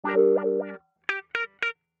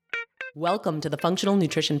Welcome to the Functional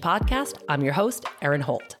Nutrition Podcast. I'm your host, Erin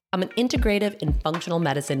Holt. I'm an integrative and functional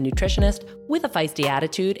medicine nutritionist with a feisty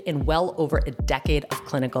attitude and well over a decade of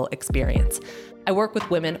clinical experience. I work with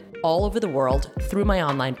women all over the world through my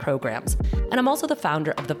online programs. And I'm also the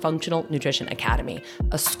founder of the Functional Nutrition Academy,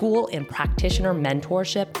 a school and practitioner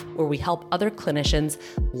mentorship where we help other clinicians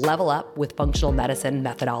level up with functional medicine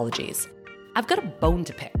methodologies. I've got a bone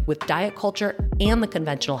to pick with diet culture and the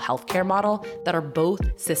conventional healthcare model that are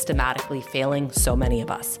both systematically failing so many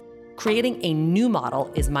of us. Creating a new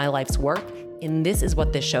model is my life's work, and this is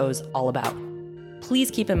what this show's all about.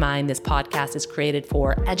 Please keep in mind this podcast is created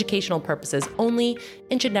for educational purposes only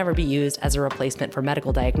and should never be used as a replacement for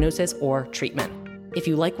medical diagnosis or treatment. If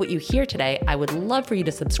you like what you hear today, I would love for you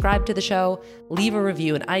to subscribe to the show, leave a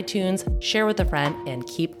review in iTunes, share with a friend, and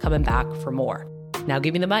keep coming back for more. Now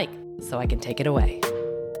give me the mic so I can take it away.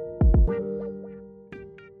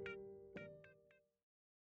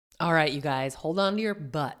 All right, you guys, hold on to your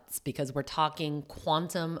butts because we're talking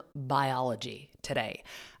quantum biology today.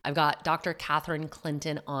 I've got Dr. Catherine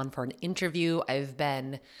Clinton on for an interview. I've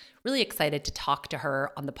been really excited to talk to her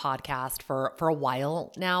on the podcast for a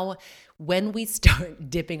while now. When we start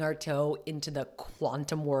dipping our toe into the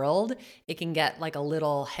quantum world, it can get like a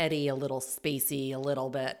little heady, a little spacey, a little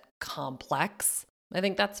bit complex. I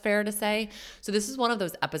think that's fair to say. So this is one of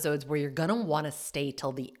those episodes where you're going to want to stay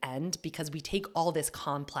till the end because we take all this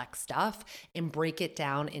complex stuff and break it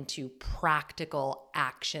down into practical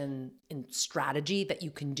action and strategy that you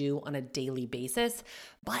can do on a daily basis.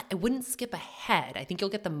 But I wouldn't skip ahead. I think you'll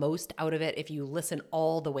get the most out of it if you listen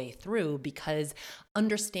all the way through because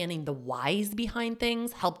understanding the whys behind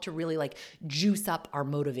things help to really like juice up our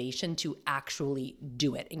motivation to actually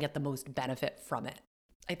do it and get the most benefit from it.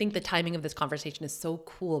 I think the timing of this conversation is so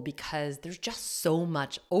cool because there's just so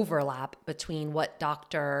much overlap between what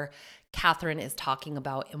Dr. Catherine is talking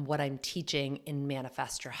about and what I'm teaching in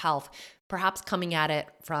Manifest Your Health, perhaps coming at it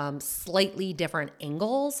from slightly different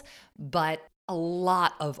angles, but a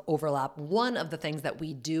lot of overlap. One of the things that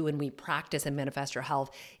we do and we practice in Manifest Your Health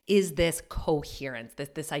is this coherence,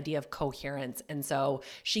 this idea of coherence. And so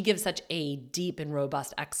she gives such a deep and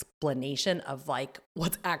robust explanation of like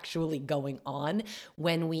what's actually going on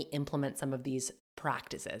when we implement some of these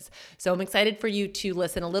practices. So I'm excited for you to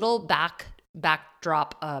listen a little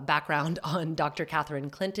background on Dr. Catherine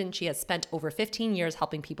Clinton. She has spent over 15 years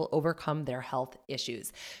helping people overcome their health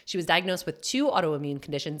issues. She was diagnosed with 2 autoimmune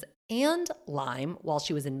conditions and Lyme while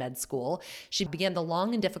she was in med school. She began the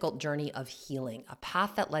long and difficult journey of healing, a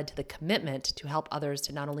path that led to the commitment to help others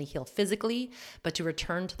to not only heal physically, but to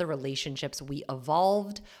return to the relationships we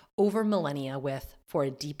evolved over millennia with for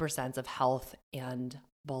a deeper sense of health and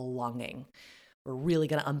belonging. We're really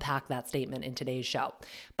going to unpack that statement in today's show.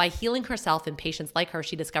 By healing herself and patients like her,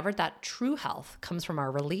 she discovered that true health comes from our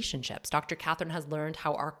relationships. Dr. Catherine has learned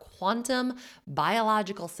how our quantum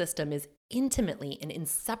biological system is intimately and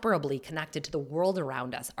inseparably connected to the world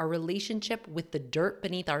around us, our relationship with the dirt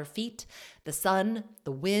beneath our feet, the sun,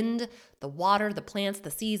 the wind, the water, the plants, the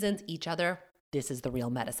seasons, each other. This is the real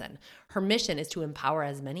medicine. Her mission is to empower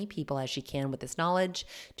as many people as she can with this knowledge,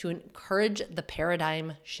 to encourage the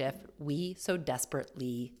paradigm shift we so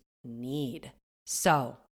desperately need.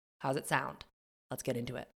 So, how's it sound? Let's get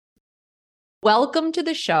into it. Welcome to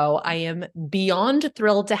the show. I am beyond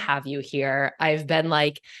thrilled to have you here. I've been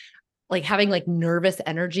like having like nervous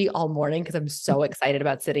energy all morning because I'm so excited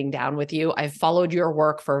about sitting down with you. I've followed your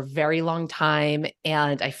work for a very long time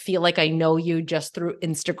and I feel like I know you just through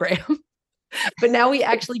Instagram. But now we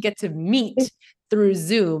actually get to meet through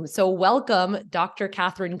Zoom. So welcome, Dr.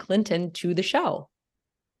 Catherine Clinton, to the show.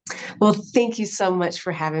 Well, thank you so much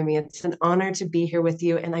for having me. It's an honor to be here with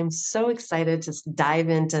you. And I'm so excited to dive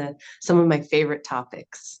into some of my favorite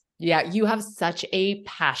topics. Yeah, you have such a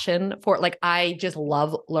passion for it. Like, I just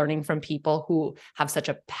love learning from people who have such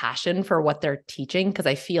a passion for what they're teaching because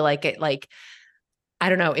I feel like it, like, I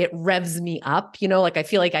don't know, it revs me up, you know, like I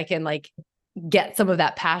feel like I can like get some of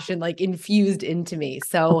that passion like infused into me.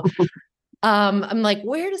 So I'm like,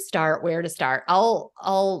 where to start?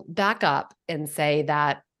 I'll back up and say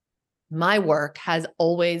that my work has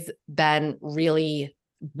always been really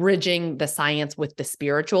bridging the science with the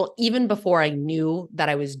spiritual. Even before I knew that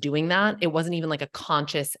I was doing that, it wasn't even like a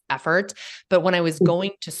conscious effort. But when I was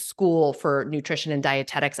going to school for nutrition and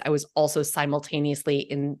dietetics, I was also simultaneously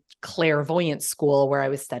in clairvoyance school where I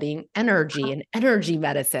was studying energy and energy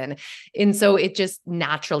medicine. And so it just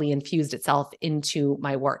naturally infused itself into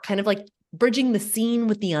my work, kind of like bridging the seen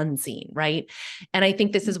with the unseen, right? And I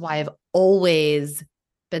think this is why I've always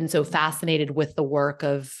been so fascinated with the work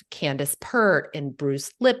of Candace Pert and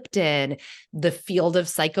Bruce Lipton, the field of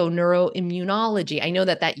psychoneuroimmunology. I know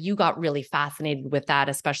that you got really fascinated with that,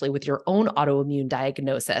 especially with your own autoimmune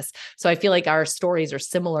diagnosis. So I feel like our stories are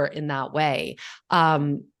similar in that way.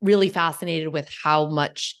 Really fascinated with how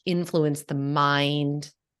much influence the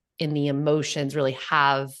mind and the emotions really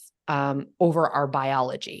have over our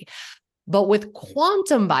biology. But with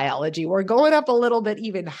quantum biology, we're going up a little bit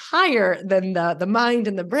even higher than the mind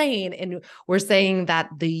and the brain. And we're saying that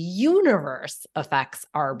the universe affects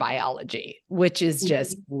our biology, which is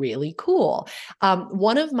just really cool.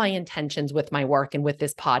 One of my intentions with my work and with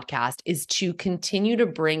this podcast is to continue to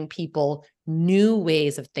bring people new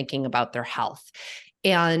ways of thinking about their health.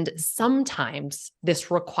 And sometimes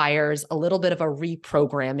this requires a little bit of a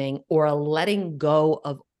reprogramming or a letting go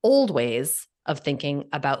of old ways of thinking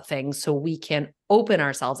about things so we can open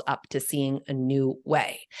ourselves up to seeing a new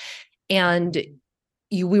way. And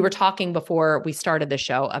we were talking before we started the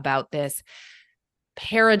show about this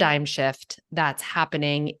paradigm shift that's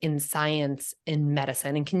happening in science and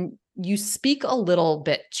medicine. And can you speak a little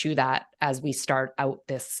bit to that as we start out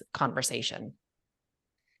this conversation?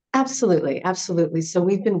 Absolutely, absolutely. So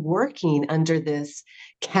we've been working under this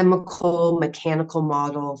chemical mechanical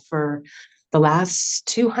model for the last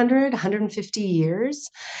 200, 150 years.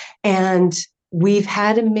 And we've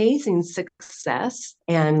had amazing success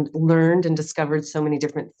and learned and discovered so many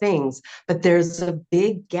different things. But there's a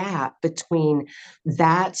big gap between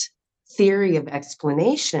that theory of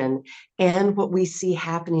explanation and what we see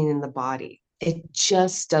happening in the body. It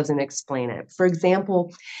just doesn't explain it. For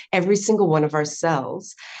example, every single one of our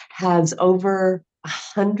cells has over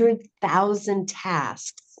 100,000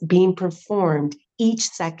 tasks being performed each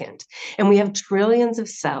second. And we have trillions of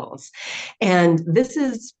cells. And this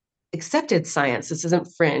is accepted science. This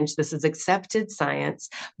isn't fringe. This is accepted science,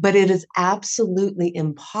 but it is absolutely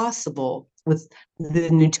impossible with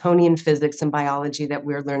the Newtonian physics and biology that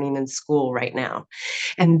we're learning in school right now.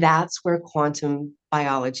 And that's where quantum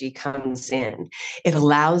biology comes in. It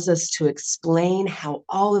allows us to explain how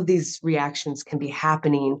all of these reactions can be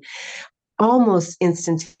happening almost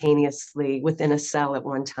instantaneously within a cell at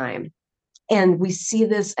one time. And we see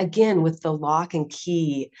this again with the lock and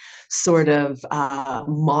key sort of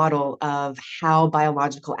model of how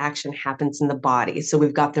biological action happens in the body. So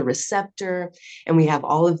we've got the receptor, and we have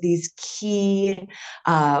all of these key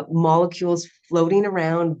molecules floating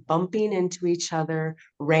around, bumping into each other,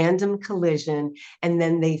 random collision, and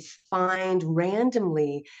then they find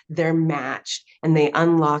randomly their match and they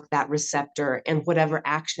unlock that receptor and whatever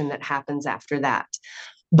action that happens after that.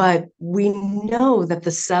 But we know that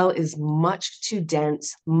the cell is much too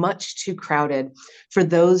dense, much too crowded for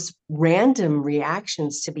those random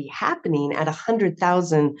reactions to be happening at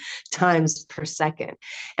 100,000 times per second.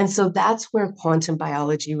 And so that's where quantum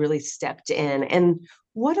biology really stepped in. And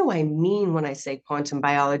what do I mean when I say quantum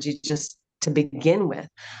biology? Just to begin with,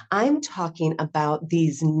 I'm talking about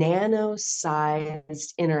these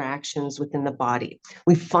nano-sized interactions within the body.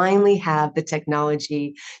 We finally have the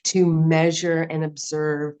technology to measure and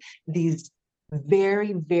observe these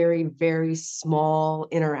very, very, very small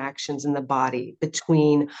interactions in the body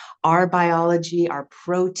between our biology, our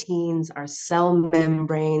proteins, our cell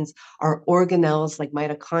membranes, our organelles like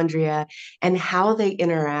mitochondria, and how they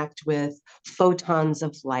interact with photons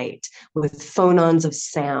of light, with phonons of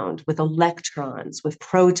sound, with electrons, with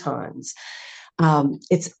protons.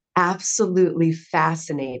 It's absolutely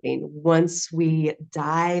fascinating once we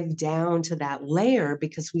dive down to that layer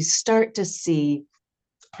because we start to see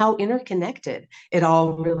how interconnected it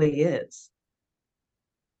all really is.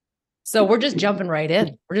 So we're just jumping right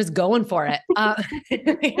in. We're just going for it.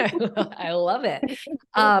 I love it.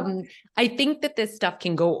 I think that this stuff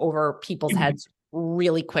can go over people's heads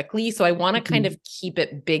really quickly. So I want to kind of keep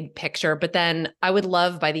it big picture, but then I would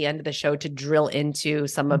love by the end of the show to drill into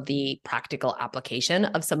some of the practical application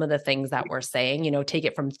of some of the things that we're saying, take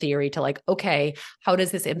it from theory to like, okay, how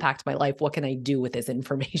does this impact my life? What can I do with this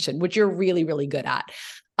information, which you're really, really good at.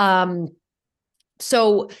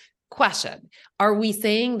 So question, are we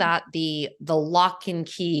saying that the lock and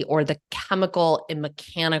key or the chemical and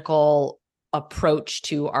mechanical approach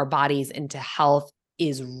to our bodies into health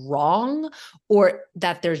is wrong, or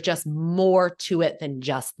that there's just more to it than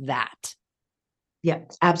just that? Yeah,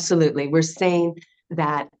 absolutely. We're saying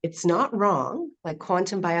that it's not wrong. Like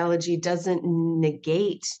quantum biology doesn't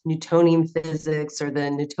negate Newtonian physics or the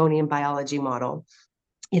Newtonian biology model.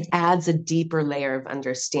 It adds a deeper layer of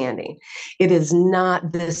understanding. It is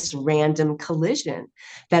not this random collision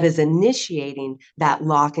that is initiating that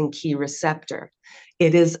lock and key receptor.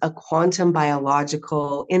 It is a quantum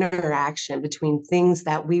biological interaction between things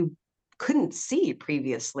that we couldn't see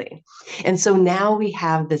previously. And so now we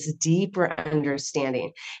have this deeper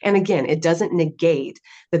understanding. And again, it doesn't negate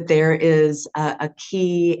that there is a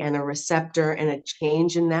key and a receptor and a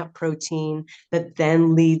change in that protein that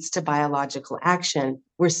then leads to biological action.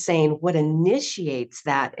 We're saying what initiates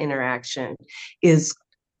that interaction is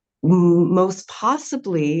most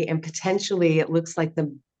possibly and potentially, it looks like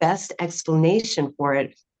the best explanation for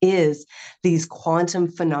it is these quantum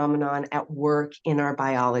phenomenon at work in our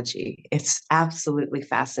biology. It's absolutely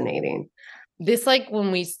fascinating. This, like,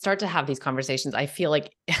 when we start to have these conversations, I feel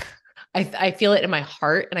like I feel it in my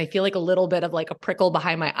heart, and I feel like a little bit of like a prickle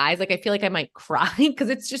behind my eyes. Like I feel like I might cry because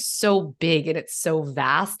it's just so big and it's so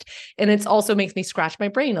vast. And it's also makes me scratch my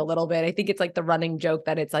brain a little bit. I think it's like the running joke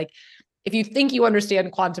that it's like, if you think you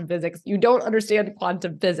understand quantum physics, you don't understand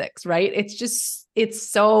quantum physics, right?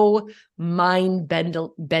 It's so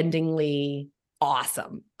mind-bendingly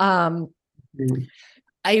awesome. Mm.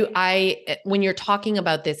 When you're talking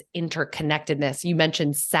about this interconnectedness, you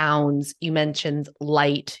mentioned sounds, you mentioned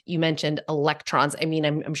light, you mentioned electrons. I mean,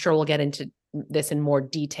 I'm sure we'll get into this in more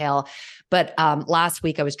detail, but last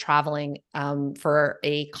week I was traveling for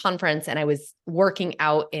a conference and I was working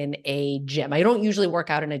out in a gym. I don't usually work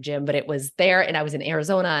out in a gym, but it was there and I was in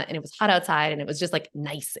Arizona and it was hot outside and it was just like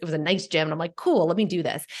nice. It was a nice gym. And I'm like, cool, let me do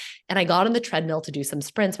this. And I got on the treadmill to do some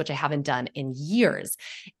sprints, which I haven't done in years.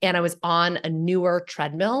 And I was on a newer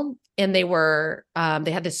treadmill and they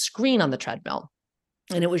had this screen on the treadmill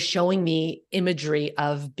and it was showing me imagery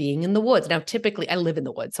of being in the woods. Now, typically I live in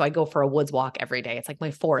the woods, so I go for a woods walk every day. It's like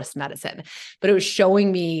my forest medicine, but it was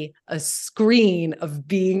showing me a screen of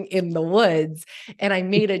being in the woods. And I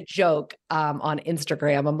made a joke on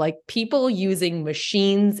Instagram. I'm like, people using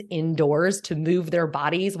machines indoors to move their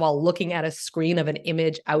bodies while looking at a screen of an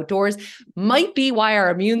image outdoors might be why our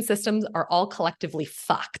immune systems are all collectively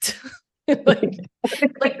fucked. like,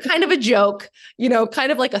 like kind of a joke,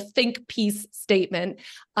 kind of like a think piece statement.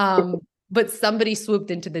 But somebody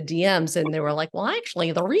swooped into the DMs and they were like, well,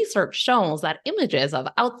 actually, the research shows that images of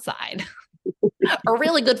outside are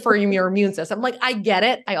really good for your immune system. Like, I get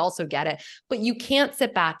it. I also get it. But you can't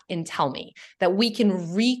sit back and tell me that we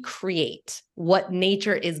can recreate what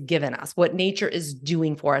nature is giving us, what nature is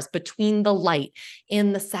doing for us between the light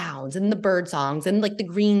and the sounds and the bird songs and like the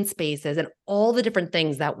green spaces and all the different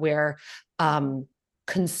things that we're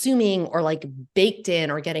consuming or like baked in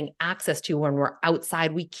or getting access to when we're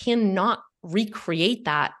outside. We cannot recreate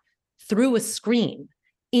that through a screen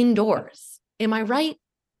indoors. Am I right?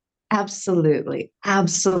 Absolutely.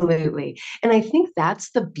 Absolutely. And I think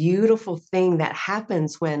that's the beautiful thing that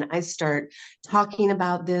happens when I start talking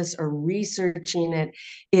about this or researching it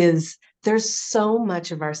is there's so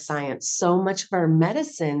much of our science, so much of our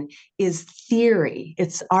medicine is theory.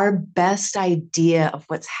 It's our best idea of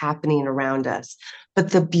what's happening around us.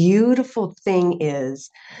 But the beautiful thing is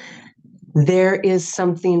there is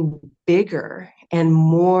something bigger and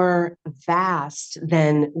more vast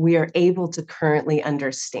than we are able to currently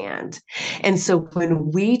understand. And so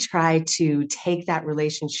when we try to take that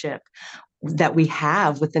relationship that we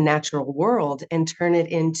have with the natural world and turn it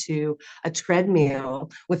into a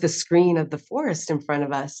treadmill with a screen of the forest in front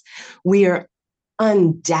of us, we are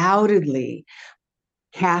undoubtedly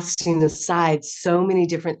casting aside so many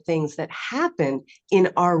different things that happen in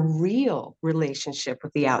our real relationship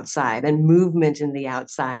with the outside and movement in the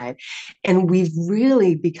outside. And we've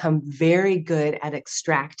really become very good at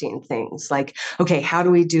extracting things like, okay, how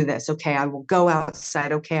do we do this? Okay, I will go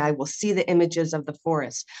outside. Okay, I will see the images of the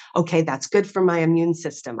forest. Okay, that's good for my immune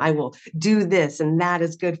system. I will do this, and that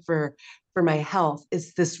is good for my health.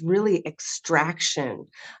 Is this really extraction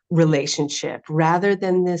relationship rather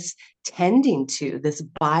than this tending to this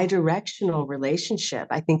bi-directional relationship?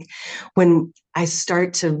 I think when I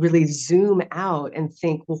start to really zoom out and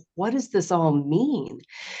think, well, what does this all mean?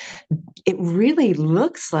 It really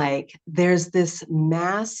looks like there's this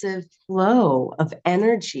massive flow of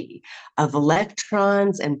energy, of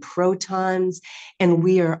electrons and protons, and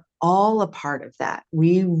we are all a part of that.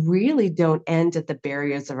 We really don't end at the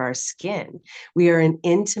barriers of our skin. We are an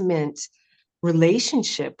intimate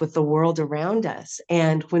relationship with the world around us.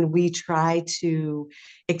 And when we try to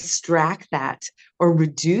extract that or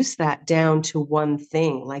reduce that down to one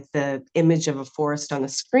thing, like the image of a forest on a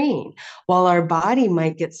screen, while our body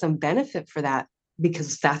might get some benefit for that,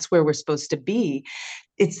 because that's where we're supposed to be,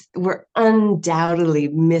 we're undoubtedly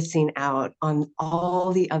missing out on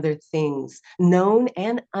all the other things, known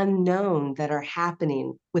and unknown, that are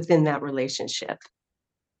happening within that relationship.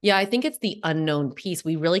 Yeah, I think it's the unknown piece.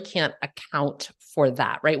 We really can't account for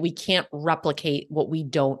that, right? We can't replicate what we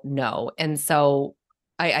don't know. And so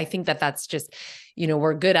I think that that's just,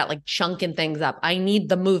 we're good at like chunking things up. I need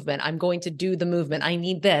the movement. I'm going to do the movement. I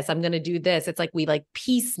need this. I'm going to do this. It's like we like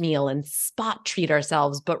piecemeal and spot treat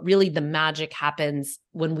ourselves, but really the magic happens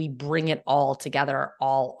when we bring it all together,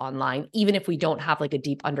 all online, even if we don't have like a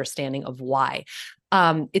deep understanding of why.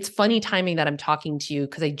 It's funny timing that I'm talking to you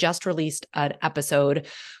because I just released an episode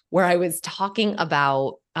where I was talking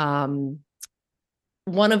about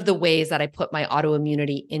one of the ways that I put my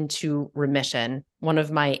autoimmunity into remission, one of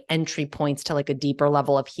my entry points to like a deeper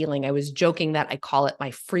level of healing. I was joking that I call it my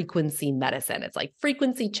frequency medicine. It's like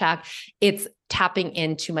frequency check. It's tapping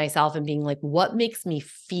into myself and being like, what makes me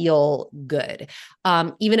feel good?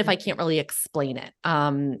 Even if I can't really explain it.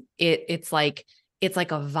 It's like a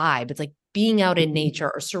vibe. It's like being out in nature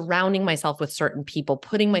or surrounding myself with certain people,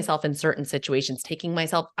 putting myself in certain situations, taking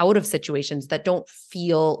myself out of situations that don't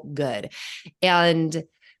feel good. And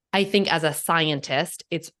I think as a scientist,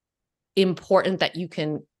 it's important that you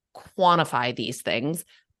can quantify these things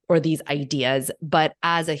or these ideas. But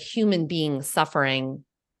as a human being suffering,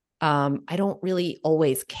 I don't really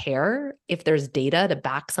always care if there's data to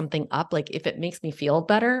back something up. Like if it makes me feel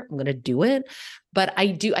better, I'm going to do it. But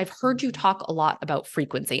I've heard you talk a lot about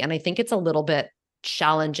frequency, and I think it's a little bit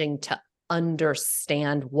challenging to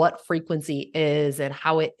understand what frequency is and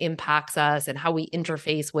how it impacts us and how we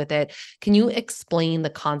interface with it. Can you explain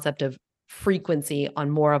the concept of frequency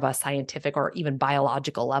on more of a scientific or even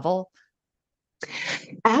biological level?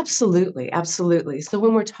 Absolutely, absolutely. So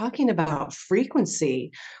when we're talking about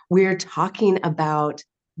frequency, we're talking about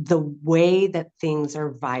the way that things are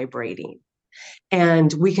vibrating.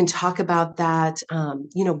 And we can talk about that.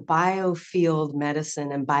 Biofield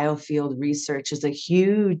medicine and biofield research is a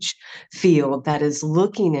huge field that is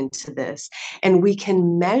looking into this. And we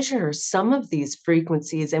can measure some of these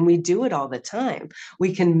frequencies, and we do it all the time.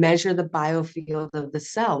 We can measure the biofield of the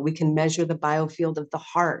cell. We can measure the biofield of the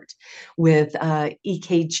heart with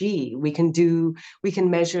EKG. We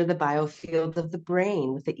can measure the biofield of the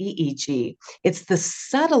brain with the EEG. It's the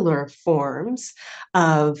subtler forms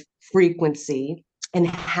of frequency and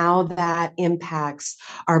how that impacts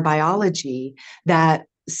our biology that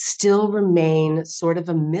still remain sort of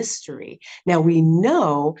a mystery. Now, we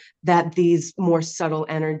know that these more subtle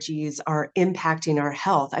energies are impacting our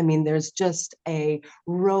health. I mean, there's just a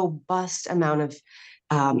robust amount of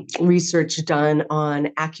research done on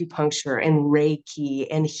acupuncture and Reiki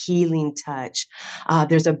and healing touch.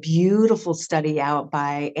 There's a beautiful study out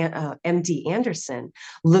by MD Anderson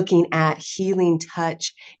looking at healing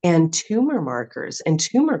touch and tumor markers and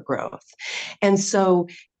tumor growth. And so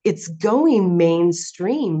it's going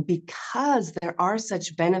mainstream because there are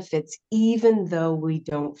such benefits, even though we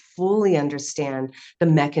don't fully understand the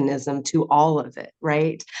mechanism to all of it,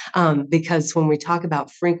 right? Because when we talk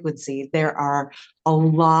about frequency, there are a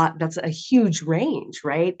lot, that's a huge range,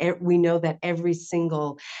 right? We know that every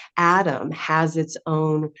single atom has its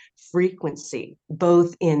own frequency,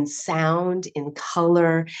 both in sound, in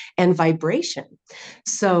color, and vibration.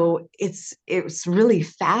 So it's really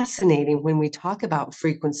fascinating when we talk about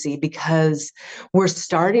frequency because we're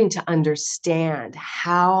starting to understand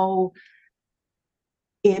how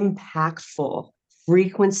impactful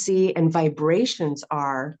frequency and vibrations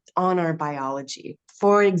are on our biology.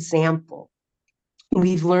 For example,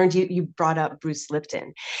 we've learned you brought up Bruce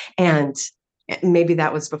Lipton, and maybe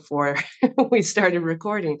that was before we started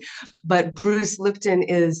recording, but Bruce Lipton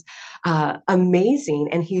is amazing,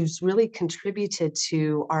 and he's really contributed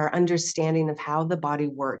to our understanding of how the body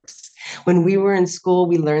works. When we were in school,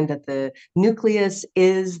 we learned that the nucleus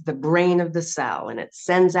is the brain of the cell, and it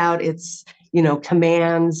sends out its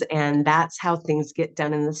commands, and that's how things get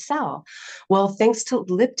done in the cell. Well, thanks to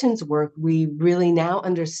Lipton's work, we really now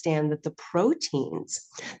understand that the proteins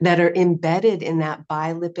that are embedded in that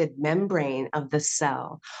bilipid membrane of the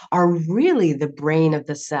cell are really the brain of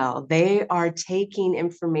the cell. They are taking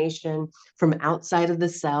information from outside of the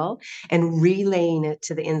cell and relaying it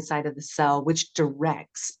to the inside of the cell, which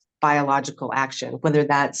directs biological action, whether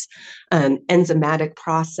that's an enzymatic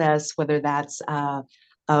process, whether that's of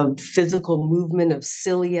physical movement of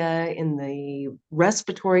cilia in the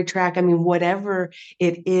respiratory tract. I mean, whatever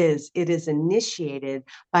it is initiated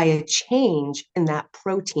by a change in that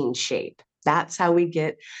protein shape. That's how we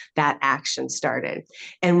get that action started.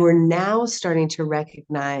 And we're now starting to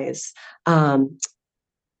recognize Irina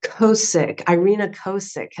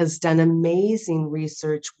Kosick has done amazing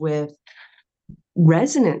research with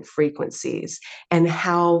resonant frequencies and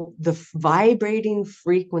how the vibrating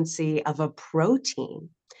frequency of a protein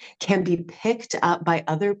can be picked up by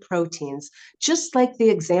other proteins, just like the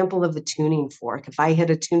example of the tuning fork. If I hit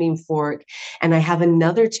a tuning fork and I have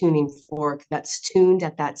another tuning fork that's tuned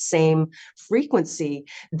at that same frequency,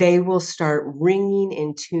 they will start ringing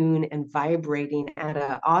in tune and vibrating at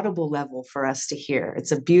an audible level for us to hear.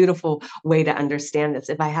 It's a beautiful way to understand this.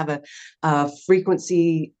 If I have a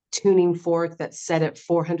frequency tuning fork that's set at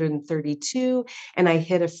 432 and I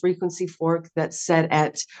hit a frequency fork that's set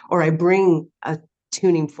at, or I bring a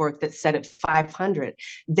tuning fork that's set at 500,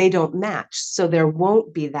 they don't match. So there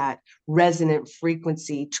won't be that resonant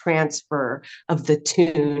frequency transfer of the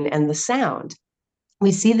tune and the sound.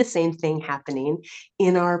 We see the same thing happening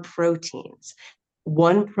in our proteins.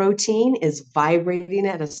 One protein is vibrating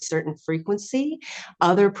at a certain frequency.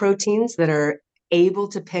 Other proteins that are able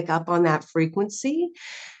to pick up on that frequency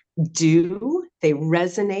they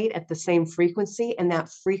resonate at the same frequency, and that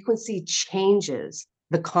frequency changes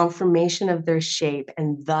the conformation of their shape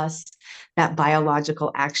and thus that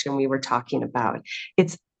biological action we were talking about.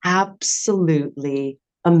 It's absolutely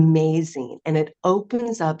amazing, and it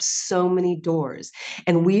opens up so many doors,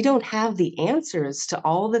 and we don't have the answers to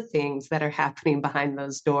all the things that are happening behind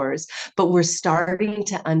those doors, but we're starting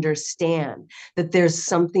to understand that there's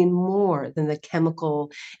something more than the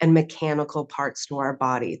chemical and mechanical parts to our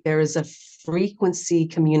body. There is a frequency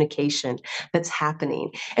communication that's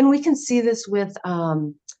happening, and we can see this with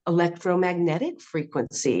electromagnetic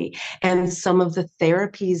frequency and some of the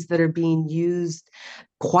therapies that are being used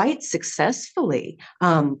quite successfully,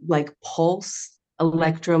 like pulse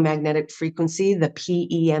electromagnetic frequency, the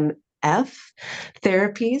PEMF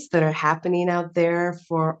therapies that are happening out there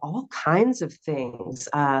for all kinds of things,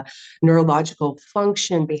 neurological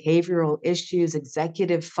function, behavioral issues,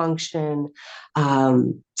 executive function,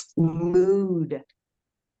 mood,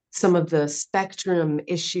 some of the spectrum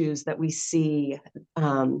issues that we see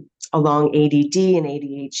along ADD and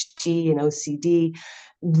ADHD and OCD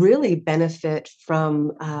really benefit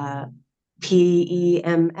from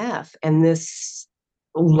PEMF and this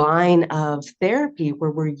line of therapy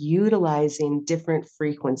where we're utilizing different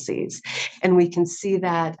frequencies. And we can see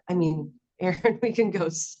that, I mean, Erin, we can go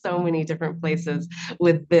so many different places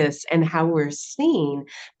with this and how we're seeing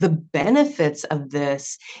the benefits of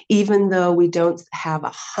this, even though we don't have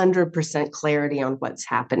 100% clarity on what's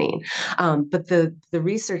happening. But the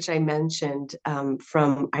research I mentioned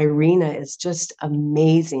from Irina is just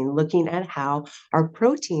amazing, looking at how our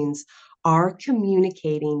proteins are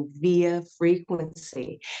communicating via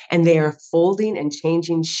frequency, and they are folding and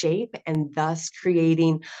changing shape and thus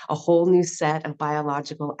creating a whole new set of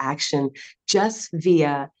biological action just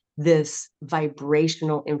via this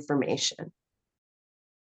vibrational information.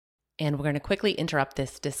 And we're going to quickly interrupt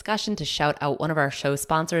this discussion to shout out one of our show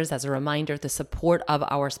sponsors. As a reminder, the support of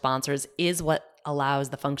our sponsors is what allows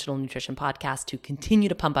the Functional Nutrition Podcast to continue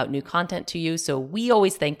to pump out new content to you. So we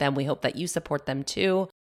always thank them. We hope that you support them too.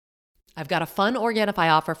 I've got a fun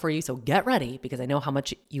Organifi offer for you, so get ready because I know how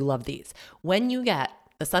much you love these. When you get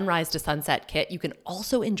the Sunrise to Sunset kit, you can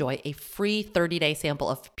also enjoy a free 30-day sample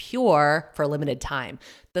of Pure for a limited time.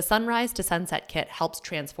 The Sunrise to Sunset kit helps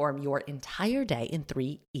transform your entire day in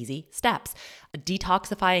 3 easy steps. A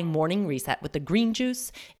detoxifying morning reset with the green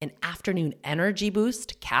juice, an afternoon energy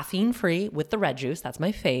boost, caffeine-free with the red juice, that's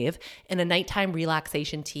my fave, and a nighttime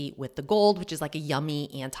relaxation tea with the gold, which is like a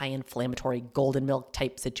yummy anti-inflammatory golden milk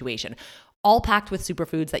type situation. All packed with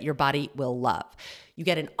superfoods that your body will love. You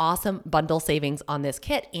get an awesome bundle savings on this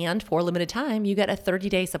kit, and for a limited time, you get a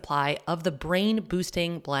 30-day supply of the Brain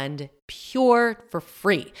Boosting Blend Pure for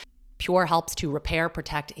free. Pure helps to repair,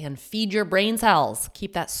 protect, and feed your brain cells.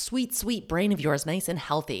 Keep that sweet, sweet brain of yours nice and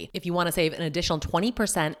healthy. If you want to save an additional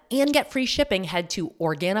 20% and get free shipping, head to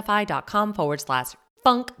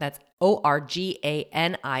Organifi.com/funk. That's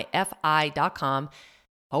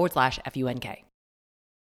Organifi.com/FUNK.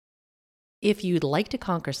 If you'd like to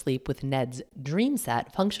conquer sleep with Ned's Dream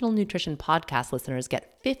Set, Functional Nutrition Podcast listeners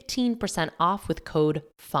get 15% off with code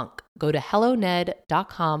FUNK. Go to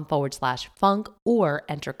helloned.com/funk or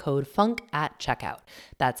enter code FUNK at checkout.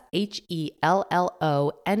 That's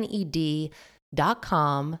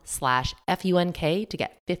HELLONED.com/FUNK to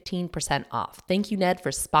get 15% off. Thank you, Ned, for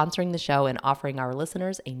sponsoring the show and offering our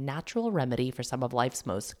listeners a natural remedy for some of life's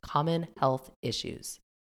most common health issues.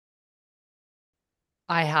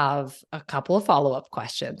 I have a couple of follow-up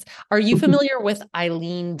questions. Are you familiar with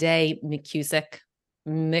Eileen Day McCusick?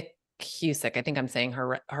 McCusick, I think I'm saying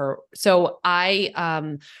her. So I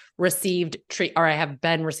I have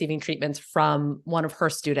been receiving treatments from one of her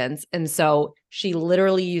students. And so she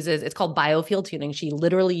literally uses, it's called biofield tuning. She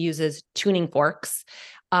literally uses tuning forks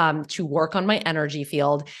to work on my energy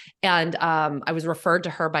field. And I was referred to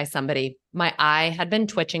her by somebody. My eye had been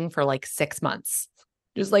twitching for like 6 months,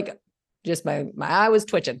 just my eye was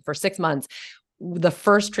twitching for 6 months. The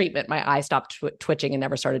first treatment, my eye stopped twitching and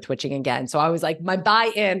never started twitching again. So I was like, my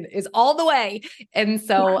buy-in is all the way. And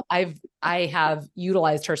so I have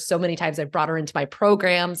utilized her so many times. I've brought her into my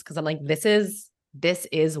programs because I'm like, this is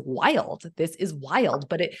wild. This is wild.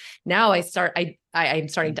 But now I'm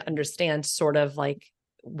starting to understand sort of like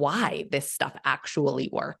why this stuff actually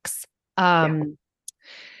works.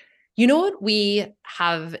 You know what we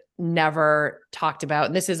have never talked about,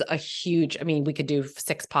 and this is a huge, I mean, we could do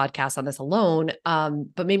 6 podcasts on this alone,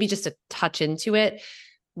 but maybe just to touch into it.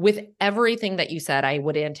 With everything that you said, I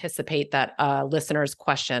would anticipate that a listener's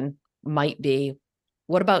question might be,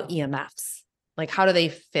 what about EMFs? Like, how do they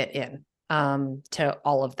fit in to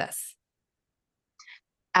all of this?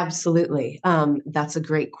 Absolutely. That's a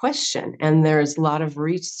great question. And there's a lot of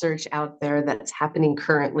research out there that's happening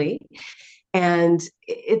currently. And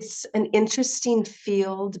it's an interesting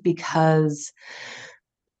field because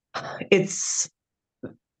it's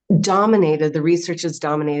the research is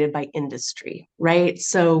dominated by industry, right?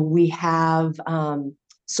 So we have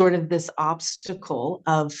sort of this obstacle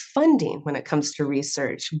of funding when it comes to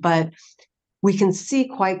research, but we can see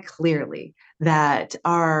quite clearly that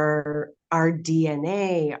our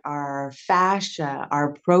DNA, our fascia,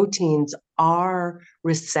 our proteins are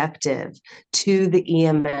receptive to the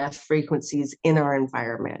EMF frequencies in our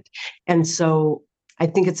environment. And so I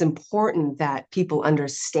think it's important that people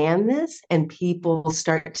understand this and people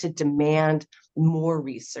start to demand more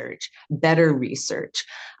research, better research,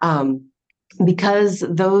 because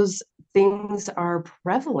those things are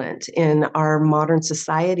prevalent in our modern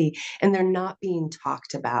society and they're not being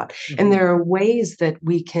talked about. Mm-hmm. And there are ways that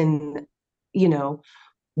we can,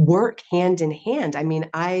 work hand in hand. I mean,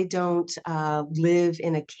 I don't live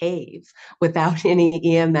in a cave without any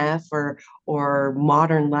EMF or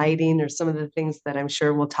modern lighting or some of the things that I'm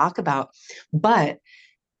sure we'll talk about. But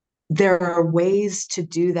there are ways to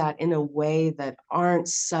do that in a way that aren't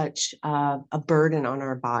such a burden on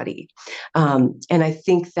our body. And I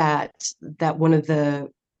think that one of the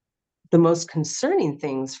most concerning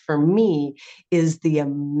things for me is the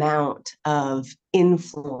amount of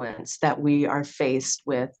influence that we are faced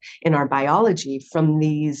with in our biology from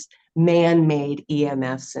these man-made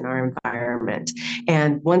EMFs in our environment.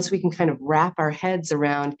 And once we can kind of wrap our heads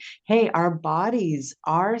around, hey, our bodies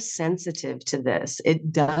are sensitive to this.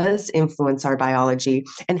 It does influence our biology.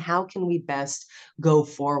 And how can we best go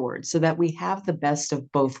forward so that we have the best of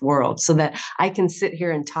both worlds, so that I can sit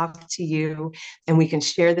here and talk to you and we can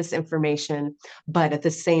share this information, but at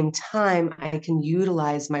the same time, I can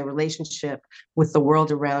utilize my relationship with the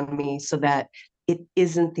world around me so that it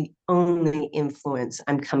isn't the only influence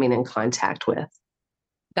I'm coming in contact with.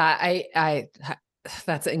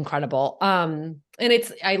 That's incredible. And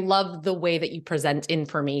I love the way that you present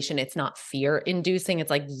information. It's not fear inducing. It's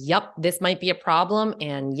like, yep, this might be a problem.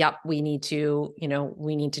 And yep, we need to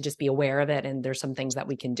just be aware of it. And there's some things that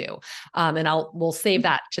we can do. And we'll save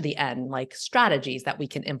that to the end, like strategies that we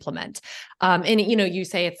can implement. And you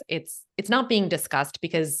say it's not being discussed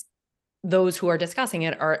because those who are discussing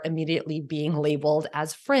it are immediately being labeled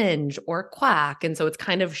as fringe or quack. And so it's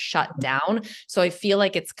kind of shut down. So I feel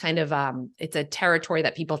like it's kind of, it's a territory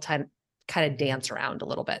that people kind of dance around a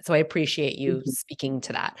little bit. So I appreciate you speaking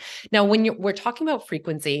to that. Now, when we're talking about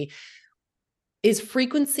frequency, is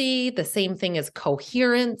frequency the same thing as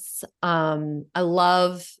coherence? I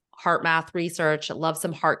love HeartMath research. I love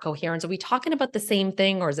some heart coherence. Are we talking about the same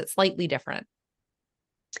thing or is it slightly different?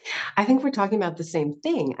 I think we're talking about the same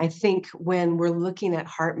thing. I think when we're looking at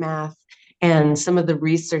HeartMath and some of the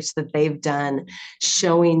research that they've done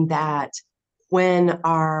showing that when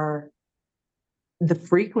the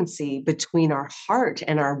frequency between our heart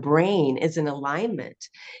and our brain is in alignment,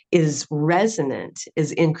 is resonant,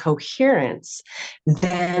 is in coherence,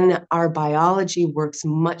 then our biology works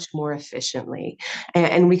much more efficiently.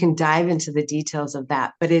 And we can dive into the details of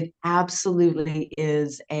that, but it absolutely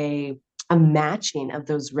is a matching of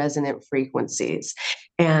those resonant frequencies.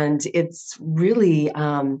 And it's really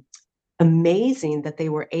amazing that they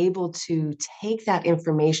were able to take that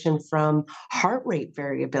information from heart rate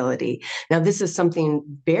variability. Now, this is something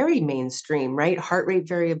very mainstream, right? Heart rate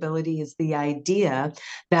variability is the idea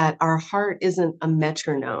that our heart isn't a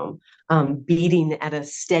metronome beating at a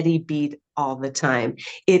steady beat all the time.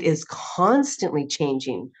 It is constantly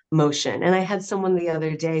changing motion. And I had someone the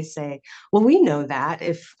other day say, well, we know that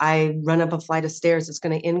if I run up a flight of stairs, it's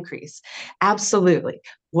going to increase. Absolutely.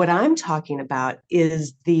 What I'm talking about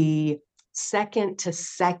is the second to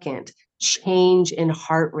second change in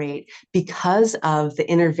heart rate because of the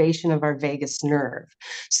innervation of our vagus nerve.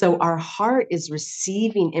 So our heart is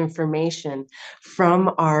receiving information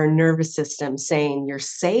from our nervous system saying you're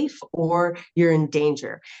safe or you're in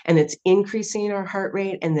danger. And it's increasing our heart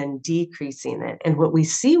rate and then decreasing it. And what we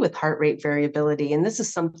see with heart rate variability, and this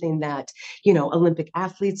is something that, Olympic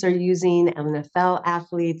athletes are using, NFL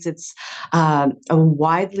athletes, it's a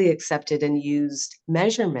widely accepted and used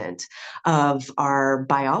measurement of our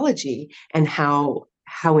biology and how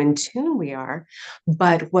in tune we are.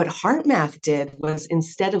 But what HeartMath did was,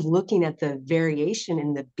 instead of looking at the variation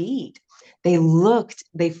in the beat, they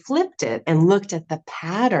flipped it and looked at the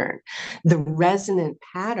pattern, the resonant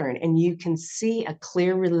pattern, and you can see a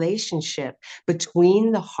clear relationship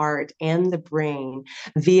between the heart and the brain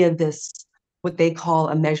via this, what they call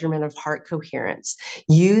a measurement of heart coherence,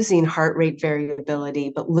 using heart rate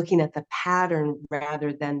variability, but looking at the pattern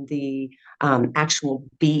rather than the actual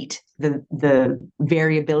beat, the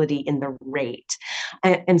variability in the rate.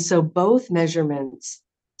 And so both measurements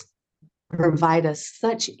provide us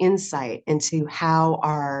such insight into how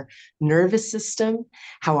our nervous system,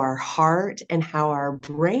 how our heart, and how our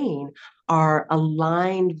brain are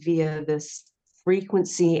aligned via this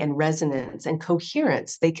frequency and resonance and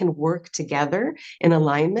coherence. They can work together in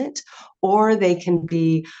alignment, or they can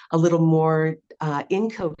be a little more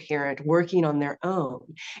incoherent, working on their own.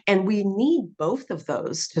 And we need both of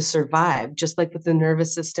those to survive. Just like with the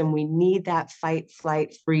nervous system, we need that fight,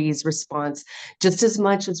 flight, freeze response just as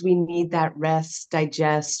much as we need that rest,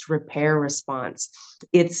 digest, repair response.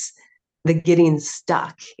 It's the getting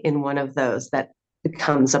stuck in one of those that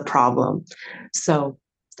becomes a problem. So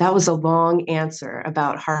that was a long answer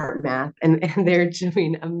about HeartMath, and they're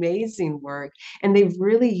doing amazing work. And they've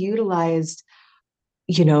really utilized,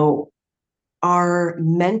 you know, our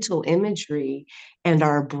mental imagery and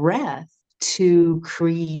our breath to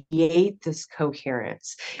create this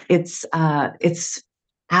coherence. It's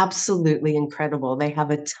absolutely incredible. They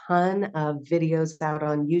have a ton of videos out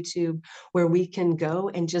on YouTube where we can go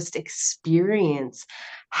and just experience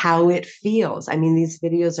how it feels. I mean, these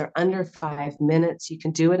videos are under 5 minutes. You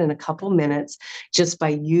can do it in a couple minutes just by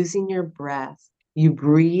using your breath. You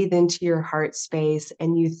breathe into your heart space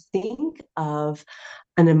and you think of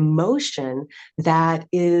an emotion that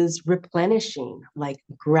is replenishing, like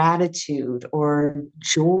gratitude or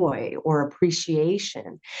joy or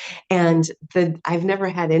appreciation. And I've never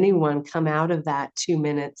had anyone come out of that 2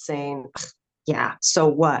 minutes saying, yeah, so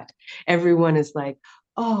what? Everyone is like,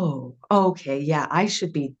 oh, okay, yeah, I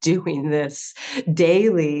should be doing this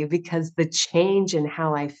daily, because the change in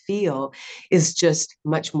how I feel is just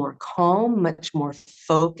much more calm, much more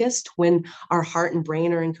focused. When our heart and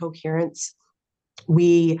brain are in coherence,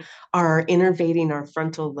 we are innervating our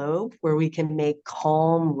frontal lobe where we can make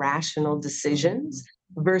calm, rational decisions.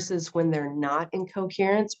 Versus when they're not in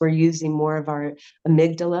coherence, we're using more of our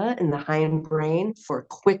amygdala and the hindbrain for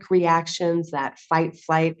quick reactions, that fight,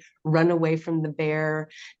 flight, run away from the bear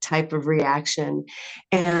type of reaction.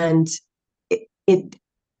 And it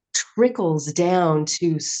trickles down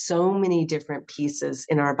to so many different pieces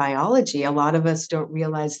in our biology. A lot of us don't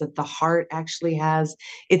realize that the heart actually has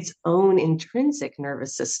its own intrinsic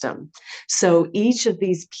nervous system. So each of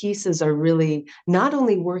these pieces are really not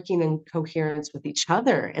only working in coherence with each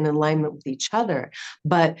other and in alignment with each other,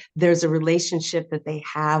 but there's a relationship that they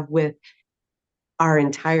have with our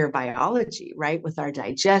entire biology, right? With our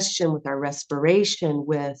digestion, with our respiration,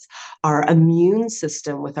 with our immune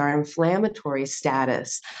system, with our inflammatory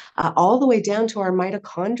status, all the way down to our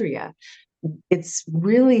mitochondria. It's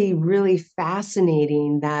really, really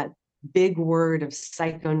fascinating, that big word of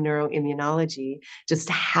psychoneuroimmunology, just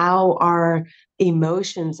how our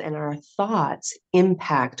emotions and our thoughts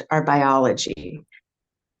impact our biology.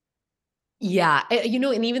 Yeah,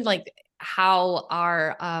 and even like how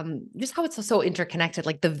our just how it's so interconnected,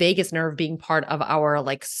 like the vagus nerve being part of our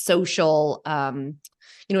like social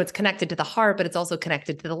it's connected to the heart, but it's also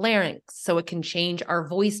connected to the larynx. So it can change our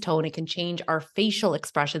voice tone, it can change our facial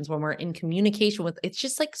expressions when we're in communication with. It's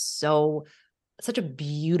just like such a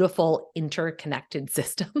beautiful interconnected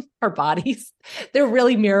system, our bodies. They're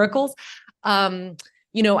really miracles. Um,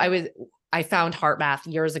 I found HeartMath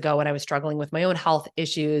years ago when I was struggling with my own health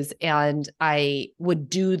issues, and I would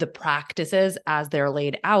do the practices as they're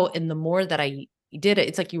laid out. And the more that I did it,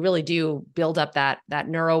 it's like you really do build up that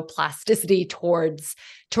neuroplasticity towards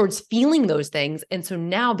feeling those things. And so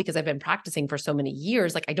now, because I've been practicing for so many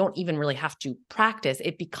years, like I don't even really have to practice.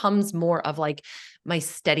 It becomes more of like my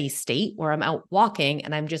steady state where I'm out walking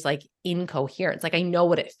and I'm just like incoherent. Like I know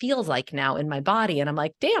what it feels like now in my body, and I'm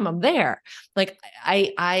like, damn, I'm there. Like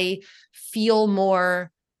I feel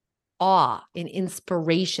more awe, in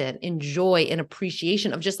inspiration, in joy, in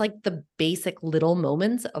appreciation of just like the basic little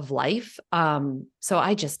moments of life. So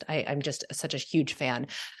I'm just such a huge fan.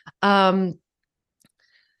 Um,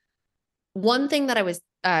 One thing that I was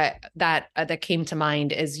that came to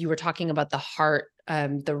mind is you were talking about the heart,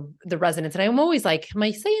 the resonance, and I'm always like, am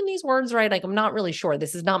I saying these words right? Like, I'm not really sure.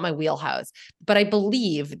 This is not my wheelhouse, but I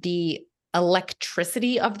believe the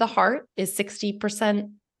electricity of the heart is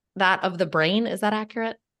 60% that of the brain. Is that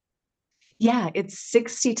accurate? Yeah, it's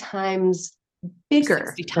 60 times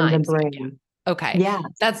bigger 60 than the times. brain. Okay. Yeah.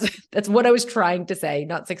 That's what I was trying to say,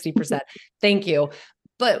 not 60%. Thank you.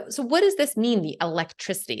 But so what does this mean, the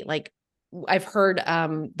electricity? Like I've heard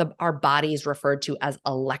our bodies referred to as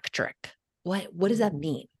electric. What does that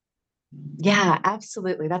mean? Yeah,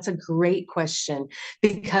 absolutely. That's a great question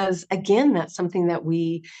because, again, that's something that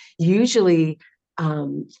we usually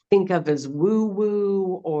think of as woo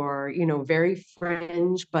woo or, very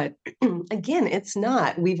fringe. But again, it's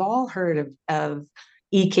not. We've all heard of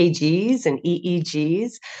EKGs and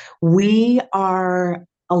EEGs. We are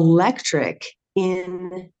electric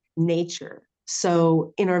in nature.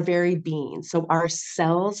 So, in our very being. So, our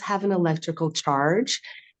cells have an electrical charge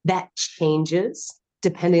that changes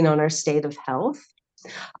depending on our state of health.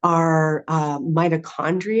 Our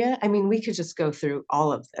mitochondria, I mean, we could just go through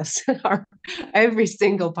all of this. Every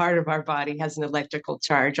single part of our body has an electrical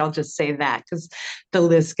charge. I'll just say that because the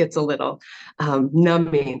list gets a little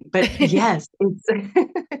numbing. But yes,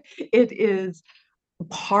 it is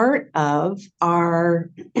part of our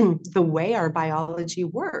the way our biology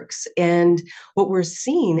works. And what we're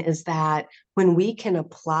seeing is that when we can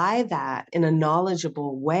apply that in a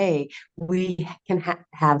knowledgeable way, we can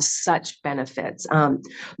have such benefits.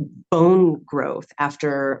 Bone growth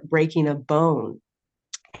after breaking a bone,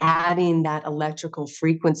 adding that electrical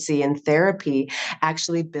frequency in therapy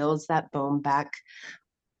actually builds that bone back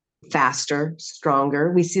faster,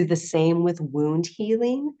 stronger. We see the same with wound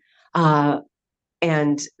healing.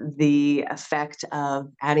 And the effect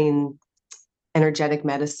of adding energetic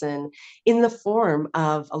medicine in the form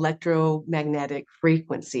of electromagnetic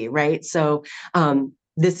frequency, right? So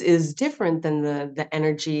this is different than the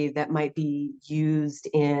energy that might be used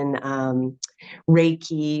in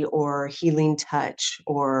Reiki or healing touch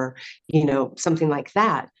or something like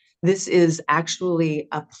that. This is actually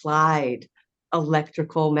applied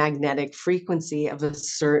electrical magnetic frequency of a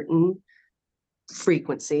certain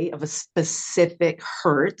frequency of a specific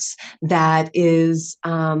hertz that is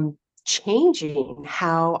changing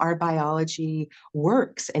how our biology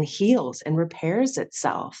works and heals and repairs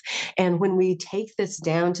itself. And when we take this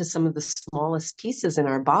down to some of the smallest pieces in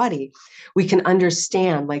our body, we can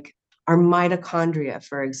understand, like our mitochondria,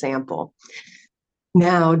 for example.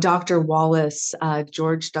 Now, Dr. Wallace,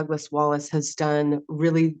 George Douglas Wallace, has done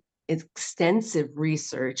really extensive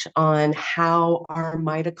research on how our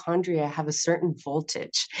mitochondria have a certain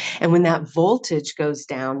voltage. And when that voltage goes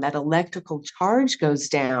down, that electrical charge goes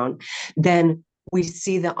down, then we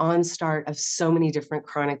see the onstart of so many different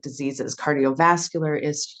chronic diseases, cardiovascular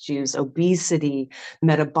issues, obesity,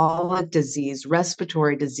 metabolic disease,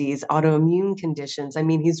 respiratory disease, autoimmune conditions. I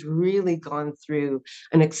mean, he's really gone through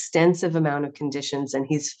an extensive amount of conditions, and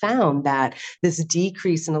he's found that this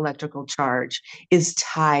decrease in electrical charge is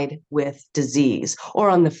tied with disease. Or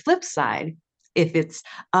on the flip side, if it's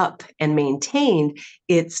up and maintained,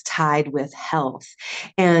 it's tied with health.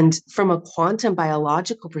 And from a quantum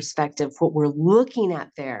biological perspective, what we're looking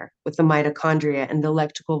at there with the mitochondria and the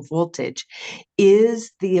electrical voltage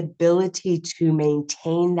is the ability to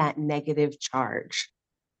maintain that negative charge.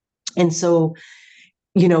 And so,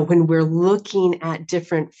 when we're looking at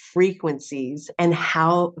different frequencies and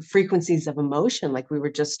how frequencies of emotion, like we were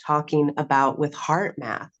just talking about with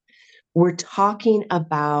HeartMath, we're talking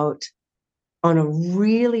about on a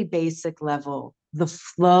really basic level, the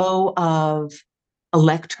flow of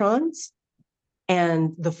electrons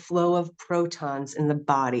and the flow of protons in the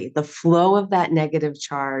body, the flow of that negative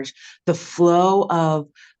charge, the flow of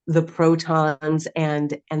the protons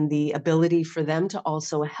and the ability for them to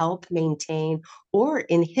also help maintain or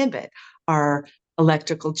inhibit our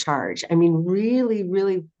electrical charge. I mean, really,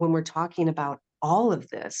 really, when we're talking about all of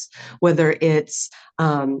this, whether it's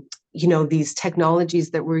these technologies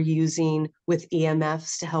that we're using with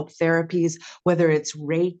EMFs to help therapies, whether it's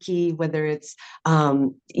Reiki, whether it's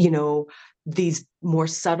these more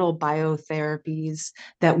subtle biotherapies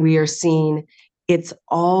that we are seeing, it's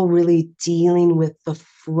all really dealing with the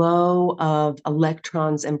flow of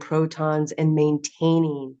electrons and protons and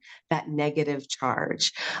maintaining that negative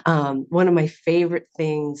charge. One of my favorite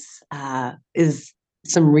things is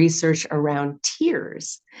some research around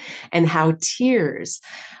tears and how tears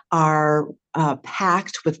are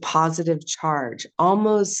packed with positive charge,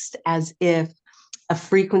 almost as if a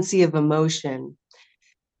frequency of emotion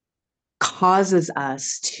causes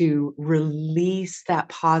us to release that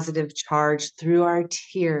positive charge through our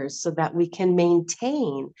tears so that we can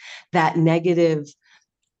maintain that negative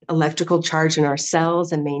electrical charge in our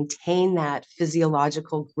cells and maintain that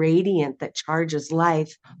physiological gradient that charges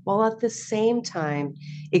life, while at the same time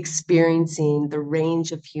experiencing the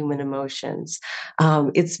range of human emotions.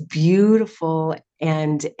 It's beautiful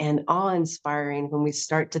and awe-inspiring when we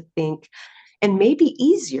start to think, and maybe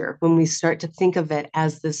easier when we start to think of it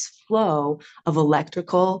as this flow of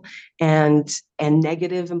electrical and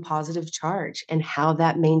negative and positive charge, and how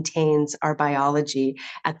that maintains our biology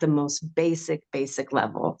at the most basic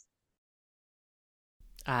level.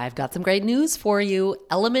 I've got some great news for you.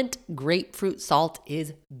 Element grapefruit salt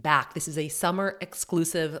is back. This is a summer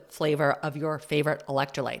exclusive flavor of your favorite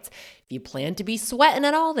electrolytes. If you plan to be sweating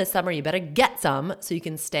at all this summer, you better get some so you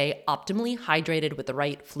can stay optimally hydrated with the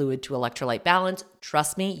right fluid to electrolyte balance.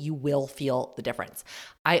 Trust me, you will feel the difference.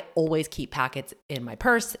 I always keep packets in my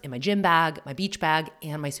purse, in my gym bag, my beach bag,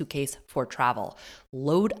 and my suitcase for travel.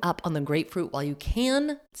 Load up on the grapefruit while you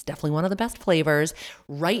can. It's definitely one of the best flavors.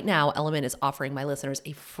 Right now, Element is offering my listeners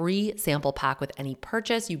a free sample pack with any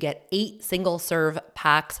purchase. You get 8 single-serve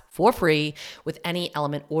packs for free with any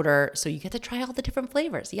Element order, so you get to try all the different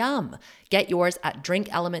flavors. Yum! Get yours at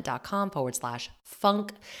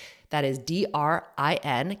drinkelement.com/funk. That is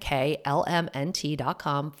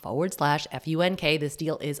drinklmnt.com/FUNK. This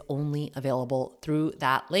deal is only available through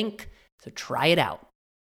that link, so try it out.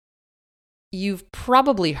 You've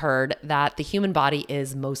probably heard that the human body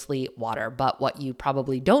is mostly water, but what you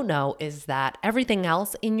probably don't know is that everything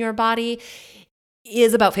else in your body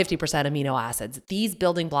is about 50% amino acids. These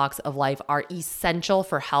building blocks of life are essential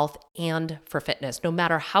for health and for fitness. No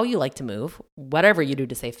matter how you like to move, whatever you do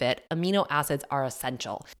to stay fit, amino acids are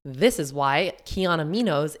essential. This is why Kion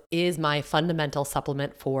Aminos is my fundamental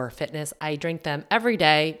supplement for fitness. I drink them every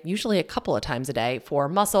day, usually a couple of times a day, for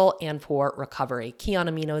muscle and for recovery. Kion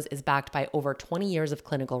Aminos is backed by over 20 years of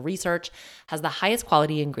clinical research, has the highest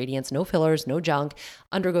quality ingredients, no fillers, no junk,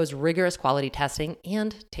 undergoes rigorous quality testing,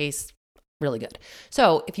 and tastes really good.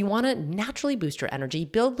 So if you want to naturally boost your energy,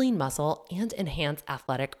 build lean muscle, and enhance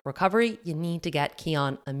athletic recovery, you need to get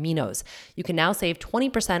Kion Aminos. You can now save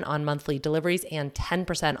 20% on monthly deliveries and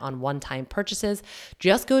 10% on one-time purchases.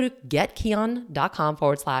 Just go to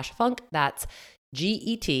getkion.com/funk. That's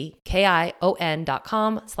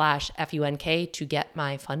GETKION.com/FUNK to get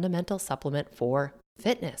my fundamental supplement for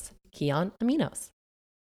fitness, Kion Aminos.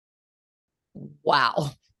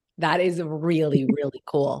 Wow. That is really, really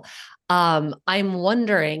cool. I'm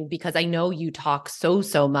wondering, because I know you talk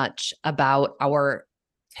so much about our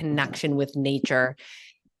connection with nature.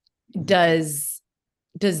 Does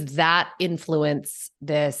that influence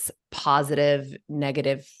this positive,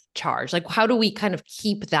 negative charge? Like, how do we kind of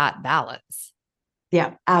keep that balance?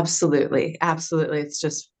 Yeah, absolutely. Absolutely. It's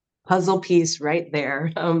just puzzle piece right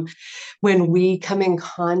there. When we come in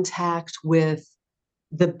contact with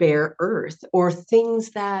the bare earth, or things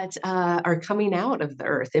that are coming out of the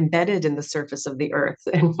earth, embedded in the surface of the earth.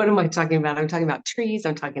 And what am I talking about? I'm talking about trees,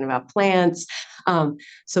 I'm talking about plants.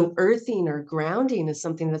 So earthing or grounding is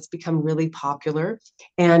something that's become really popular.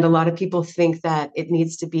 And a lot of people think that it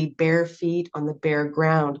needs to be bare feet on the bare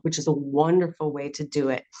ground, which is a wonderful way to do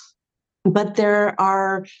it. But there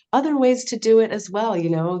are other ways to do it as well.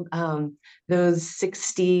 Those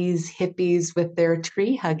 60s hippies with their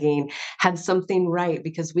tree hugging had something right,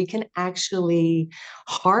 because we can actually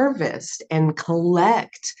harvest and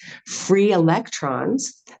collect free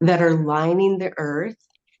electrons that are lining the earth,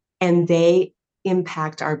 and they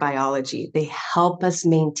impact our biology. They help us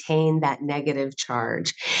maintain that negative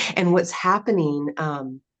charge. And what's happening,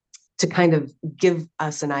 to kind of give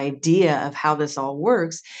us an idea of how this all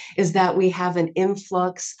works, is that we have an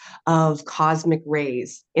influx of cosmic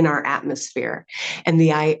rays in our atmosphere. And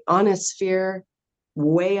the ionosphere,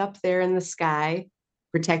 way up there in the sky,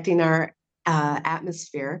 protecting our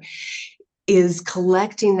atmosphere, is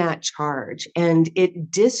collecting that charge, and it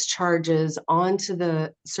discharges onto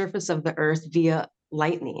the surface of the earth via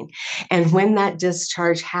lightning. And when that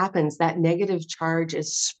discharge happens, that negative charge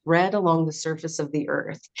is spread along the surface of the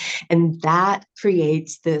earth. And that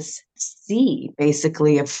creates this sea,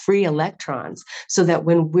 basically, of free electrons, so that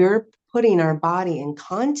when we're putting our body in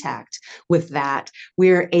contact with that,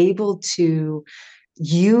 we're able to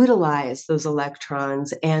utilize those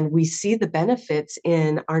electrons, and we see the benefits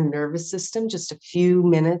in our nervous system. Just a few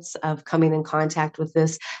minutes of coming in contact with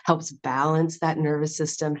this helps balance that nervous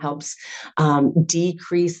system, helps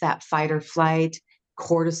decrease that fight or flight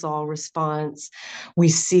cortisol response. We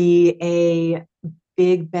see a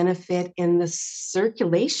big benefit in the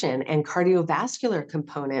circulation and cardiovascular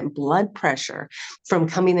component, blood pressure from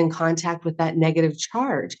coming in contact with that negative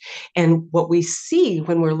charge. And what we see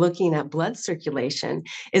when we're looking at blood circulation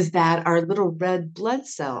is that our little red blood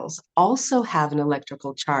cells also have an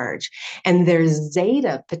electrical charge. And their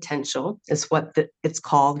zeta potential, is what it's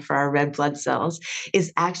called for our red blood cells,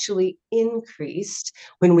 is actually increased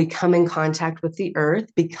when we come in contact with the earth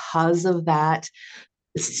because of that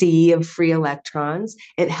sea of free electrons.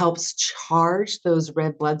 It helps charge those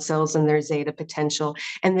red blood cells and their zeta potential,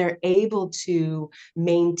 and they're able to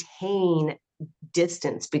maintain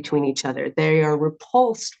distance between each other. They are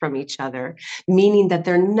repulsed from each other, meaning that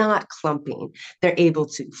they're not clumping. They're able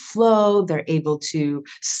to flow, they're able to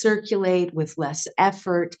circulate with less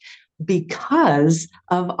effort because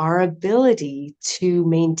of our ability to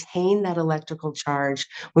maintain that electrical charge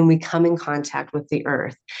when we come in contact with the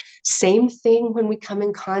earth. Same thing when we come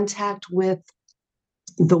in contact with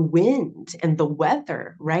the wind and the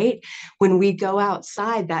weather, right? When we go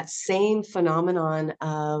outside, that same phenomenon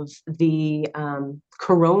of the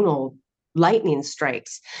coronal lightning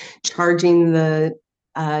strikes, charging the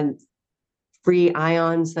free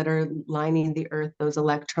ions that are lining the earth, those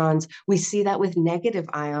electrons, we see that with negative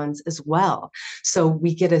ions as well. So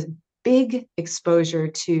we get a big exposure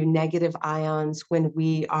to negative ions when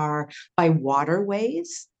we are by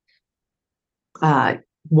waterways, uh,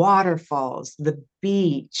 waterfalls, the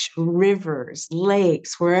beach, rivers,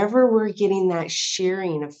 lakes, wherever we're getting that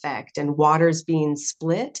shearing effect and water's being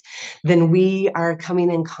split, then we are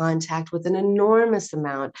coming in contact with an enormous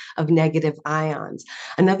amount of negative ions.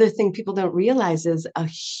 Another thing people don't realize is a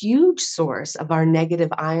huge source of our negative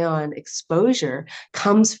ion exposure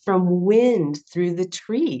comes from wind through the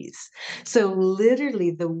trees. So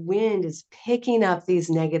literally the wind is picking up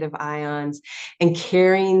these negative ions and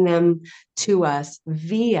carrying them to us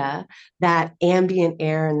via that ambient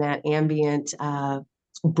air and that ambient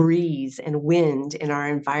breeze and wind in our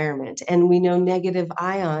environment. And we know negative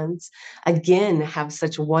ions, again, have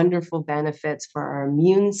such wonderful benefits for our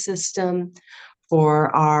immune system,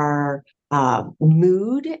 for our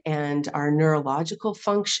mood and our neurological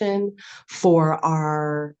function, for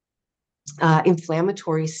our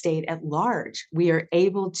inflammatory state at large. We are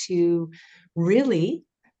able to really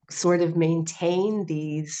sort of maintain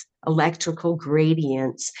these electrical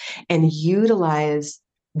gradients and utilize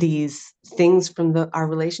these things from our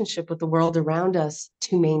relationship with the world around us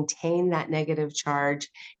to maintain that negative charge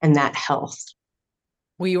and that health.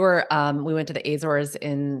 We went to the Azores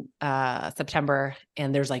in September,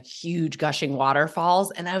 and there's like huge gushing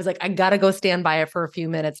waterfalls. And I was like, I gotta go stand by it for a few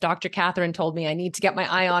minutes. Dr. Catherine told me I need to get my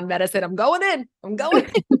ion medicine. I'm going in.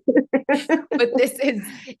 But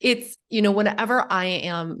it's, whenever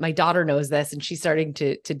my daughter knows this and she's starting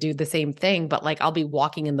to do the same thing, but like, I'll be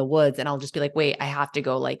walking in the woods and I'll just be like, wait, I have to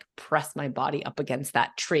go like press my body up against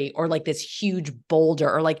that tree or like this huge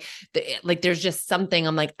boulder or like there's just something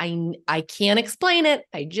I'm like, I can't explain it.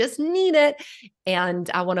 I just need it. And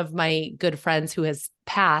one of my good friends who has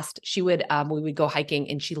passed, we would go hiking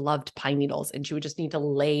and she loved pine needles and she would just need to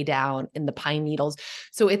lay down in the pine needles.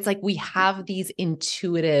 So it's like, we have these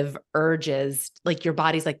intuitive urges, like your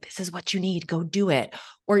body's like, this is what you need, go do it.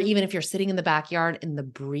 Or even if you're sitting in the backyard and the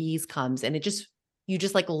breeze comes and you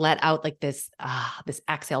just like let out like this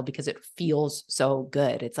exhale because it feels so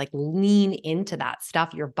good. It's like lean into that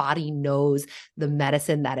stuff. Your body knows the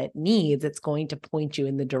medicine that it needs. It's going to point you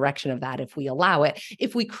in the direction of that if we allow it,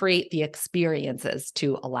 if we create the experiences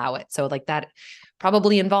to allow it. So like that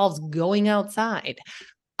probably involves going outside.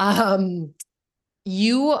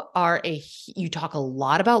 You talk a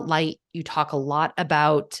lot about light. You talk a lot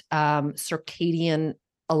about circadian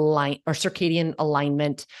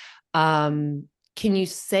alignment. Can you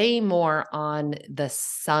say more on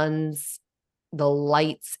the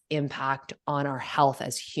light's impact on our health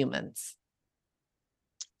as humans?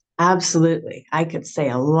 Absolutely. I could say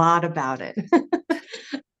a lot about it.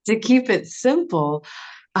 To keep it simple,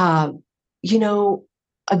 um, you know,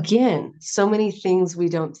 again, so many things we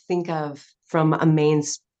don't think of from a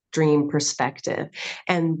mainstream perspective.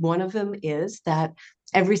 And one of them is that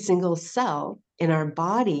every single cell in our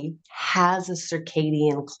body has a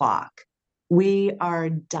circadian clock. We are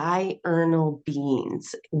diurnal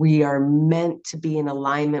beings. We are meant to be in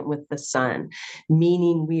alignment with the sun,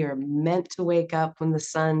 meaning we are meant to wake up when the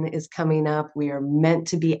sun is coming up. We are meant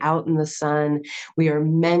to be out in the sun. We are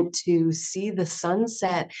meant to see the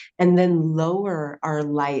sunset and then lower our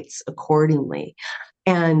lights accordingly.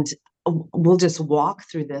 And we'll just walk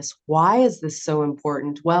through this. Why is this so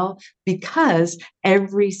important? Well, because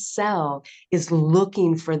every cell is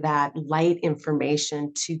looking for that light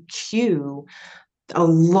information to cue a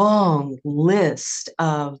long list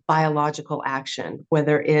of biological action,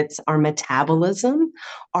 whether it's our metabolism,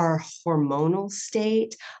 our hormonal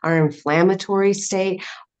state, our inflammatory state,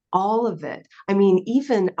 all of it. I mean,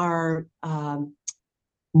 even our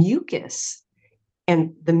mucus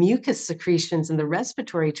and the mucus secretions in the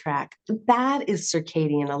respiratory tract, that is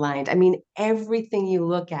circadian aligned. I mean, everything you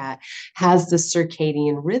look at has the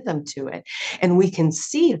circadian rhythm to it. And we can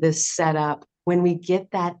see this set up when we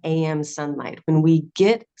get that AM sunlight. When we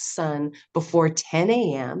get sun before 10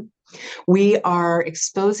 a.m., we are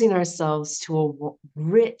exposing ourselves to a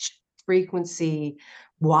rich frequency,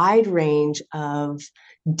 wide range of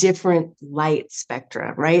different light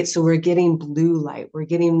spectra, right? So we're getting blue light, we're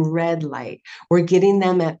getting red light, we're getting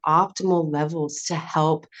them at optimal levels to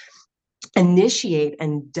help initiate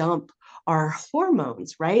and dump our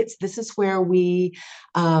hormones, right? So this is where we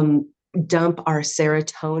dump our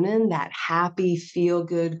serotonin, that happy, feel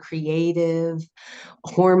good, creative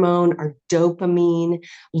hormone, our dopamine.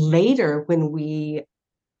 Later, when we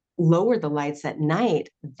lower the lights at night,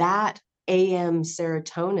 that AM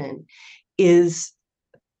serotonin is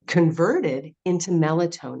converted into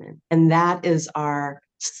melatonin. And that is our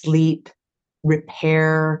sleep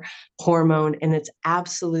repair hormone. And it's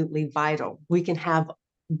absolutely vital. We can have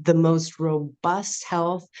the most robust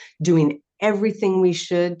health doing everything we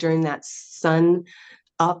should during that sun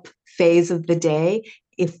up phase of the day.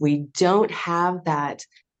 If we don't have that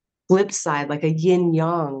flip side, like a yin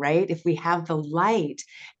yang, right? If we have the light,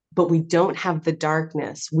 but we don't have the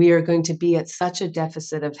darkness, we are going to be at such a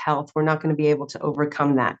deficit of health. We're not going to be able to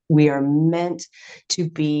overcome that. We are meant to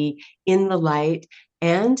be in the light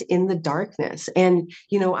and in the darkness. And,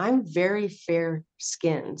 I'm very fair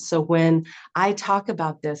skinned. So when I talk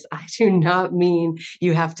about this, I do not mean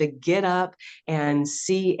you have to get up and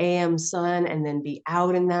see AM sun and then be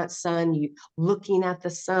out in that sun, you looking at the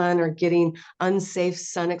sun or getting unsafe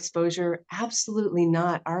sun exposure. Absolutely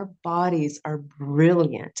not. Our bodies are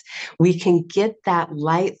brilliant. We can get that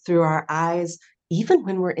light through our eyes even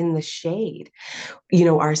when we're in the shade.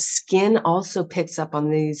 Our skin also picks up on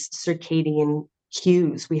these circadian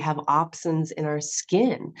cues. We have opsins in our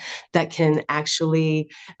skin that can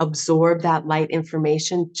actually absorb that light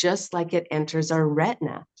information just like it enters our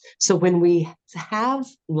retina. So when we have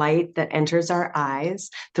light that enters our eyes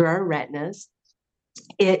through our retinas,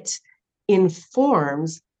 it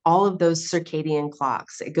informs all of those circadian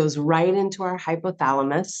clocks. It goes right into our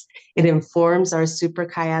hypothalamus. It informs our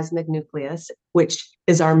suprachiasmatic nucleus, which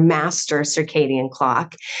is our master circadian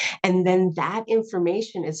clock. And then that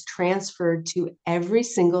information is transferred to every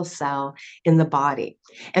single cell in the body.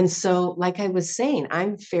 And so, like I was saying,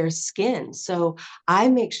 I'm fair skinned. So I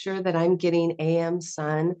make sure that I'm getting AM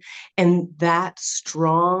sun and that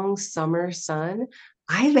strong summer sun.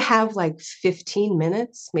 I have like 15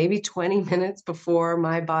 minutes, maybe 20 minutes before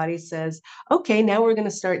my body says, okay, now we're going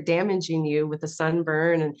to start damaging you with the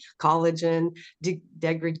sunburn and collagen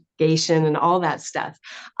degradation and all that stuff.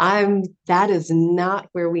 That is not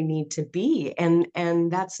where we need to be.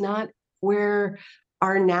 And that's not where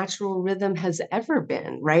our natural rhythm has ever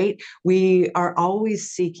been, right? We are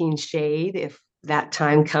always seeking shade if that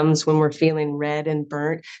time comes when we're feeling red and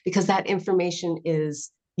burnt, because that information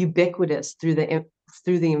is ubiquitous through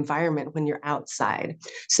the environment when you're outside.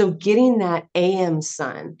 So getting that AM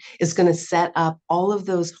sun is going to set up all of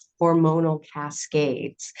those hormonal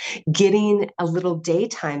cascades. Getting a little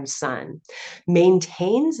daytime sun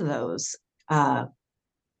maintains those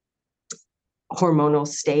hormonal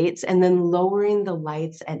states, and then lowering the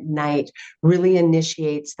lights at night really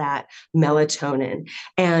initiates that melatonin.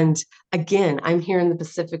 And again, I'm here in the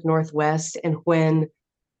Pacific Northwest, and when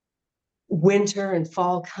winter and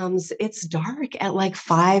fall comes, it's dark at like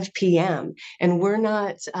 5 p.m. And we're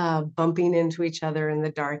not bumping into each other in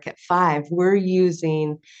the dark at 5. We're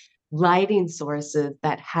using lighting sources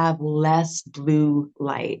that have less blue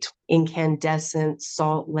light, incandescent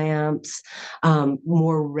salt lamps,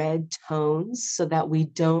 more red tones, so that we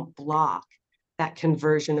don't block that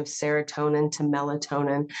conversion of serotonin to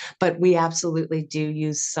melatonin. But we absolutely do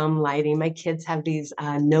use some lighting. My kids have these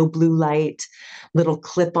no blue light little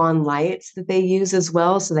clip-on lights that they use as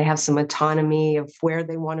well. So they have some autonomy of where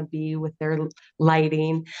they want to be with their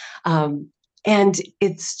lighting. And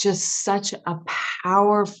it's just such a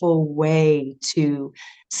powerful way to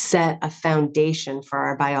set a foundation for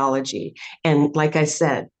our biology. And like I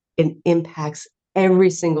said, it impacts every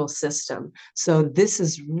single system. So this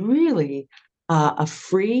is really a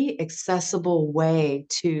free, accessible way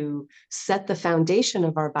to set the foundation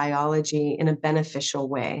of our biology in a beneficial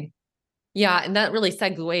way. Yeah, and that really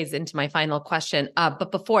segues into my final question.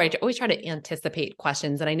 But before, I always try to anticipate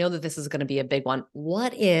questions, and I know that this is going to be a big one.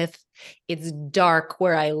 What if it's dark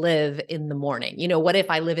where I live in the morning? What if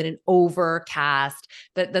I live in an overcast?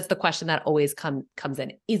 That's the question that always comes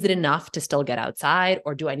in. Is it enough to still get outside,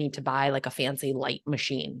 or do I need to buy like a fancy light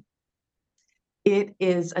machine? It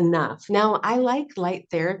is enough. Now, I like light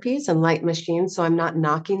therapies and light machines, so I'm not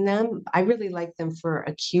knocking them. I really like them for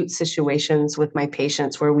acute situations with my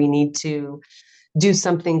patients where we need to do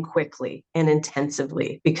something quickly and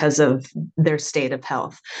intensively because of their state of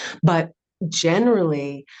health. But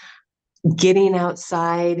generally, getting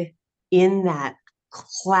outside in that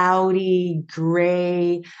cloudy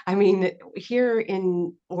gray. I mean, here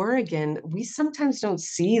in Oregon, we sometimes don't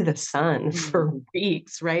see the sun for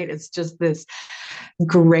weeks, right? It's just this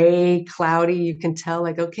gray, cloudy. You can tell,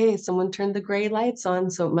 like, okay, someone turned the gray lights on,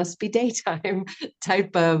 so it must be daytime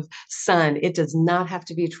type of sun. It does not have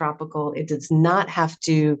to be tropical. It does not have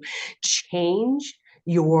to change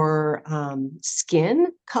your skin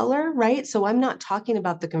color, right? So I'm not talking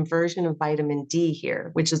about the conversion of vitamin D here,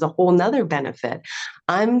 which is a whole nother benefit.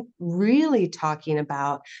 I'm really talking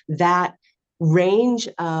about that range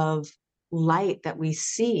of light that we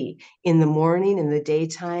see in the morning, in the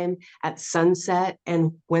daytime, at sunset,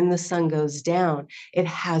 and when the sun goes down. It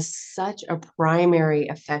has such a primary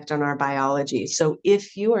effect on our biology. So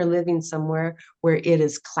if you are living somewhere where it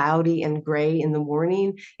is cloudy and gray in the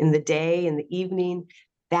morning, in the day, in the evening,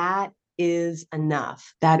 that is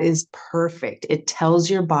enough. That is perfect. It tells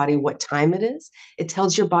your body what time it is. It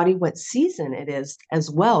tells your body what season it is as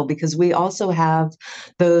well, because we also have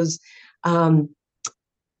those um,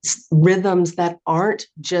 rhythms that aren't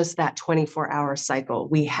just that 24-hour cycle.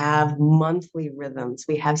 We have monthly rhythms,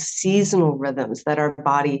 we have seasonal rhythms that our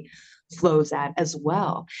body flows at as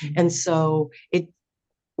well. And so it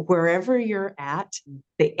wherever you're at,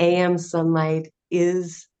 the AM sunlight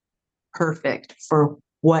is perfect for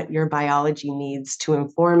what your biology needs to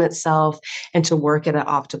inform itself and to work at an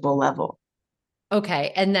optimal level.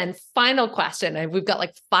 Okay. And then final question. We've got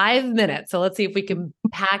like 5 minutes. So let's see if we can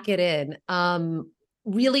pack it in.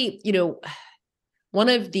 Really, one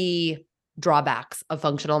of the drawbacks of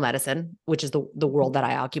functional medicine, which is the world that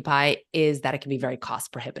I occupy, is that it can be very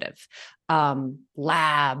cost prohibitive.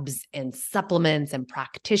 Labs and supplements and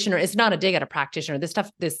practitioner. It's not a dig at a practitioner. This stuff,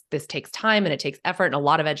 this takes time and it takes effort and a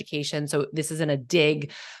lot of education. So this isn't a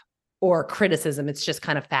dig or criticism. It's just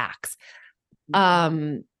kind of facts.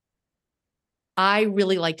 I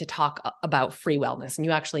really like to talk about free wellness. And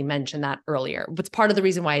you actually mentioned that earlier. What's part of the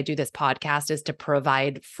reason why I do this podcast is to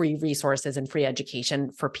provide free resources and free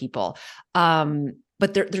education for people.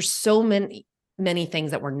 But there's so many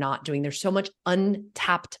things that we're not doing. There's so much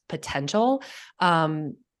untapped potential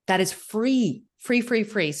that is free.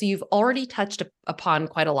 So you've already touched upon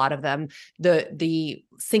quite a lot of them. The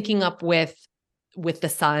syncing up with the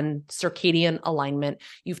sun, circadian alignment.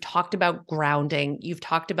 You've talked about grounding. You've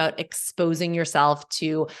talked about exposing yourself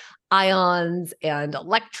to ions and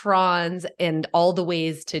electrons and all the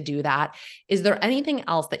ways to do that. Is there anything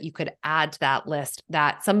else that you could add to that list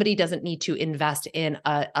that somebody doesn't need to invest in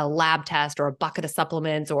a lab test or a bucket of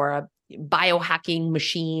supplements or a biohacking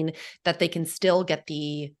machine, that they can still get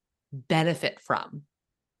the benefit from?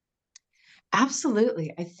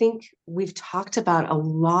 Absolutely. I think we've talked about a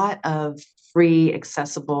lot of free,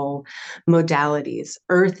 accessible modalities: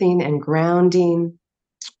 earthing and grounding,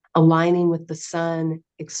 aligning with the sun,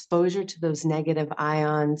 exposure to those negative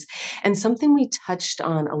ions. And something we touched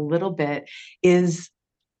on a little bit is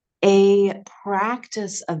a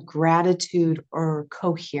practice of gratitude or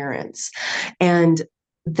coherence. And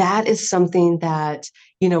that is something that,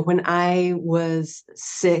 when I was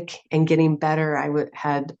sick and getting better,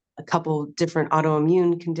 had a couple different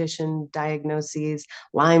autoimmune condition diagnoses,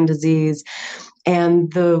 Lyme disease,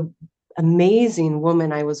 and the amazing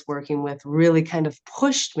woman I was working with really kind of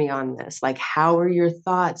pushed me on this. Like, how are your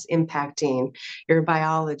thoughts impacting your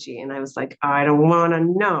biology? And I was like, I don't want to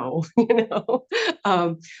know,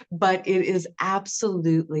 um, but it is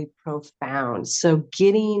absolutely profound. So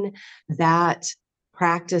getting that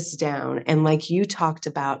practice down, and like you talked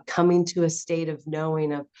about, coming to a state of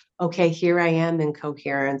knowing of, okay, here I am in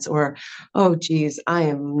coherence, or, oh, geez, I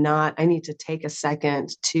am not, I need to take a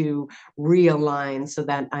second to realign so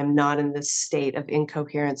that I'm not in this state of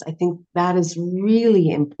incoherence. I think that is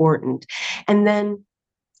really important. And then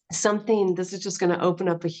something, this is just going to open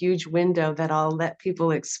up a huge window that I'll let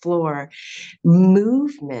people explore.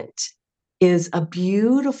 Movement is a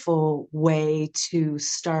beautiful way to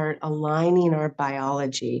start aligning our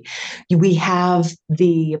biology. We have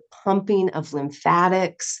the pumping of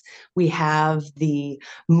lymphatics, we have the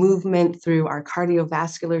movement through our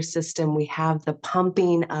cardiovascular system, we have the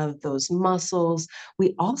pumping of those muscles,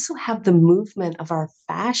 we also have the movement of our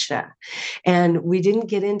fascia. And we didn't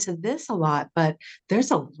get into this a lot, but there's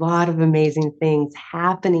a lot of amazing things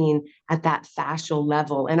happening at that fascial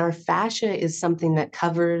level. And our fascia is something that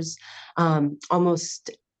covers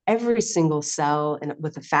almost every single cell, and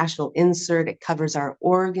with a fascial insert, it covers our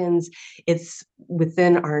organs, it's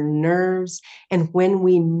within our nerves. And when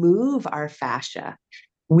we move our fascia,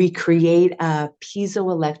 we create a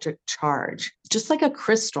piezoelectric charge, just like a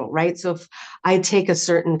crystal, right? So if I take a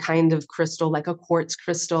certain kind of crystal, like a quartz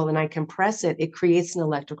crystal, and I compress it, it creates an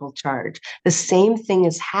electrical charge. The same thing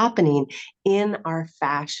is happening in our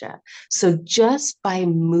fascia. So just by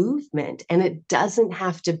movement, and it doesn't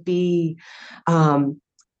have to be um,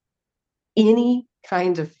 any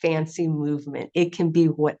kind of fancy movement. It can be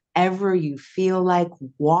whatever you feel like: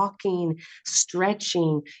 walking,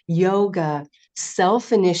 stretching, yoga,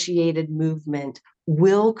 self initiated movement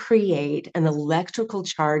will create an electrical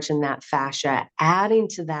charge in that fascia, adding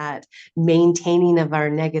to that maintaining of our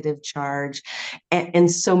negative charge, and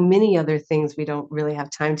so many other things we don't really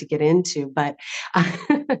have time to get into. But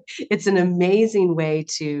it's an amazing way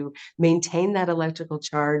to maintain that electrical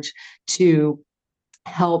charge, to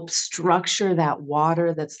help structure that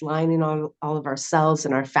water that's lining all of our cells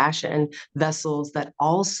and our fascia and vessels, that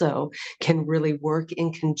also can really work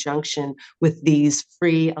in conjunction with these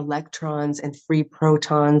free electrons and free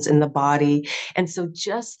protons in the body. And so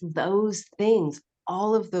just those things,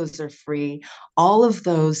 all of those are free. All of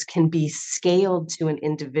those can be scaled to an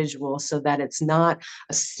individual so that it's not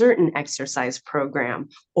a certain exercise program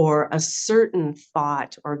or a certain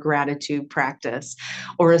thought or gratitude practice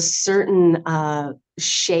or a certain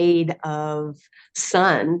shade of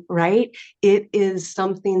sun, right? It is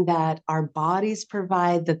something that our bodies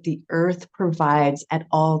provide, that the earth provides at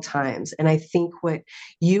all times. And I think what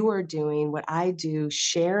you are doing, what I do,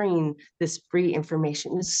 sharing this free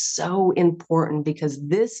information is so important, because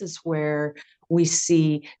this is where we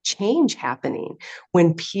see change happening.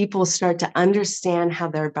 When people start to understand how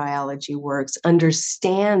their biology works,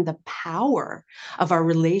 understand the power of our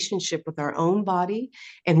relationship with our own body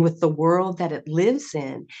and with the world that it lives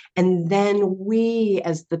in. And then we,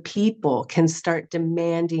 as the people, can start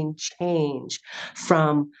demanding change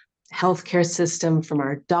from healthcare system, from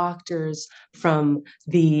our doctors, from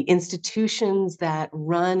the institutions that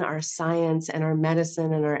run our science and our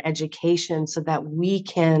medicine and our education, so that we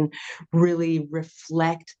can really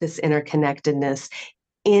reflect this interconnectedness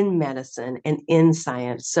in medicine and in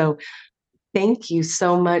science. So thank you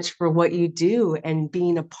so much for what you do and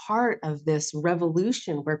being a part of this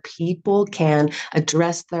revolution where people can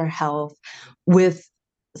address their health with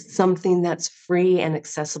something that's free and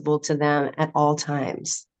accessible to them at all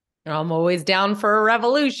times. I'm always down for a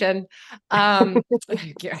revolution. I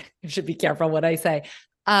should be careful what I say.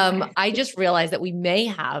 I just realized that we may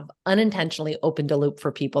have unintentionally opened a loop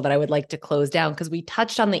for people that I would like to close down, because we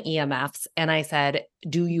touched on the EMFs and I said,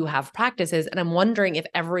 do you have practices? And I'm wondering if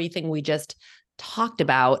everything we just talked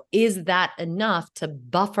about, is that enough to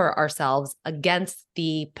buffer ourselves against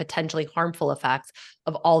the potentially harmful effects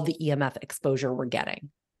of all the EMF exposure we're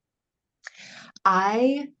getting?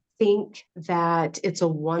 I think that it's a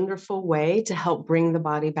wonderful way to help bring the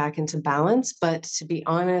body back into balance. But to be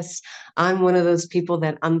honest, I'm one of those people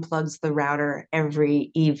that unplugs the router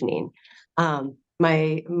every evening.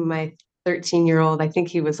 My 13-year-old, I think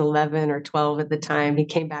he was 11 or 12 at the time, he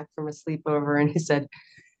came back from a sleepover and he said,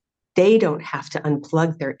 they don't have to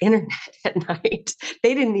unplug their internet at night.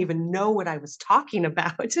 They didn't even know what I was talking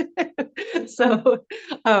about. So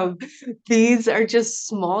these are just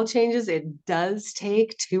small changes. It does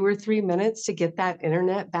take 2 or 3 minutes to get that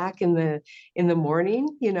internet back in the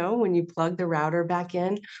morning, you know, when you plug the router back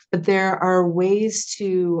in. But there are ways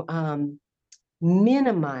to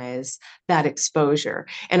minimize that exposure.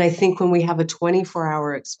 And I think when we have a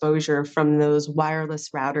 24-hour exposure from those wireless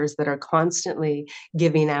routers that are constantly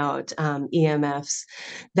giving out EMFs,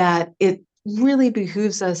 that it really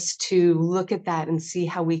behooves us to look at that and see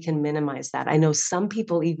how we can minimize that. I know some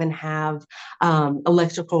people even have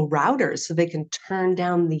electrical routers so they can turn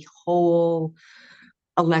down the whole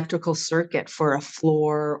electrical circuit for a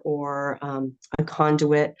floor or a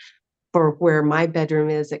conduit. For where my bedroom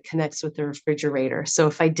is, it connects with the refrigerator. So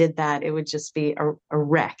if I did that, it would just be a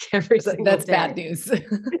wreck every single That's day. bad news.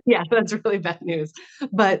 Yeah, that's really bad news.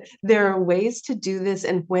 But there are ways to do this.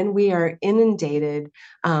 And when we are inundated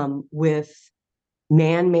with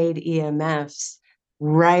man-made EMFs,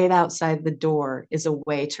 right outside the door is a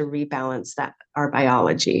way to rebalance that our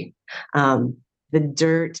biology. The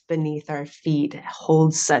dirt beneath our feet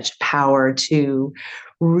holds such power to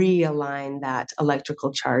realign that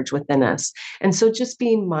electrical charge within us. And so just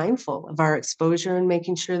being mindful of our exposure and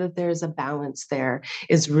making sure that there's a balance there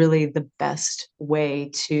is really the best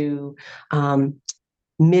way to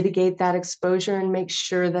mitigate that exposure and make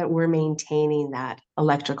sure that we're maintaining that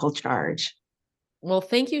electrical charge. Well,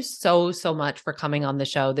 thank you so, so much for coming on the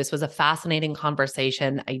show. This was a fascinating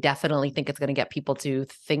conversation. I definitely think it's going to get people to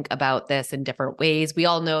think about this in different ways. We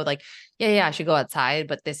all know, like, yeah, I should go outside,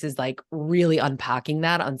 but this is like really unpacking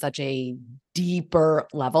that on such a deeper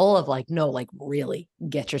level of like, no, like really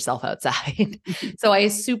get yourself outside. So I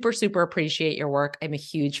super, super appreciate your work. I'm a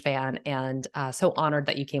huge fan and so honored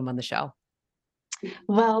that you came on the show.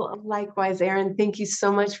 Well, likewise, Erin, thank you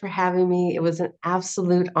so much for having me. It was an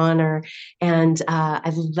absolute honor. And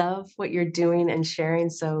I love what you're doing and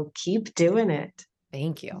sharing. So keep doing it.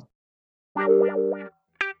 Thank you.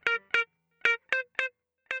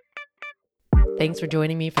 Thanks for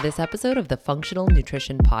joining me for this episode of the Functional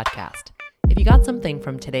Nutrition Podcast. If you got something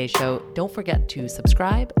from today's show, don't forget to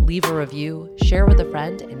subscribe, leave a review, share with a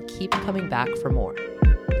friend, and keep coming back for more.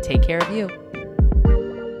 Take care of you.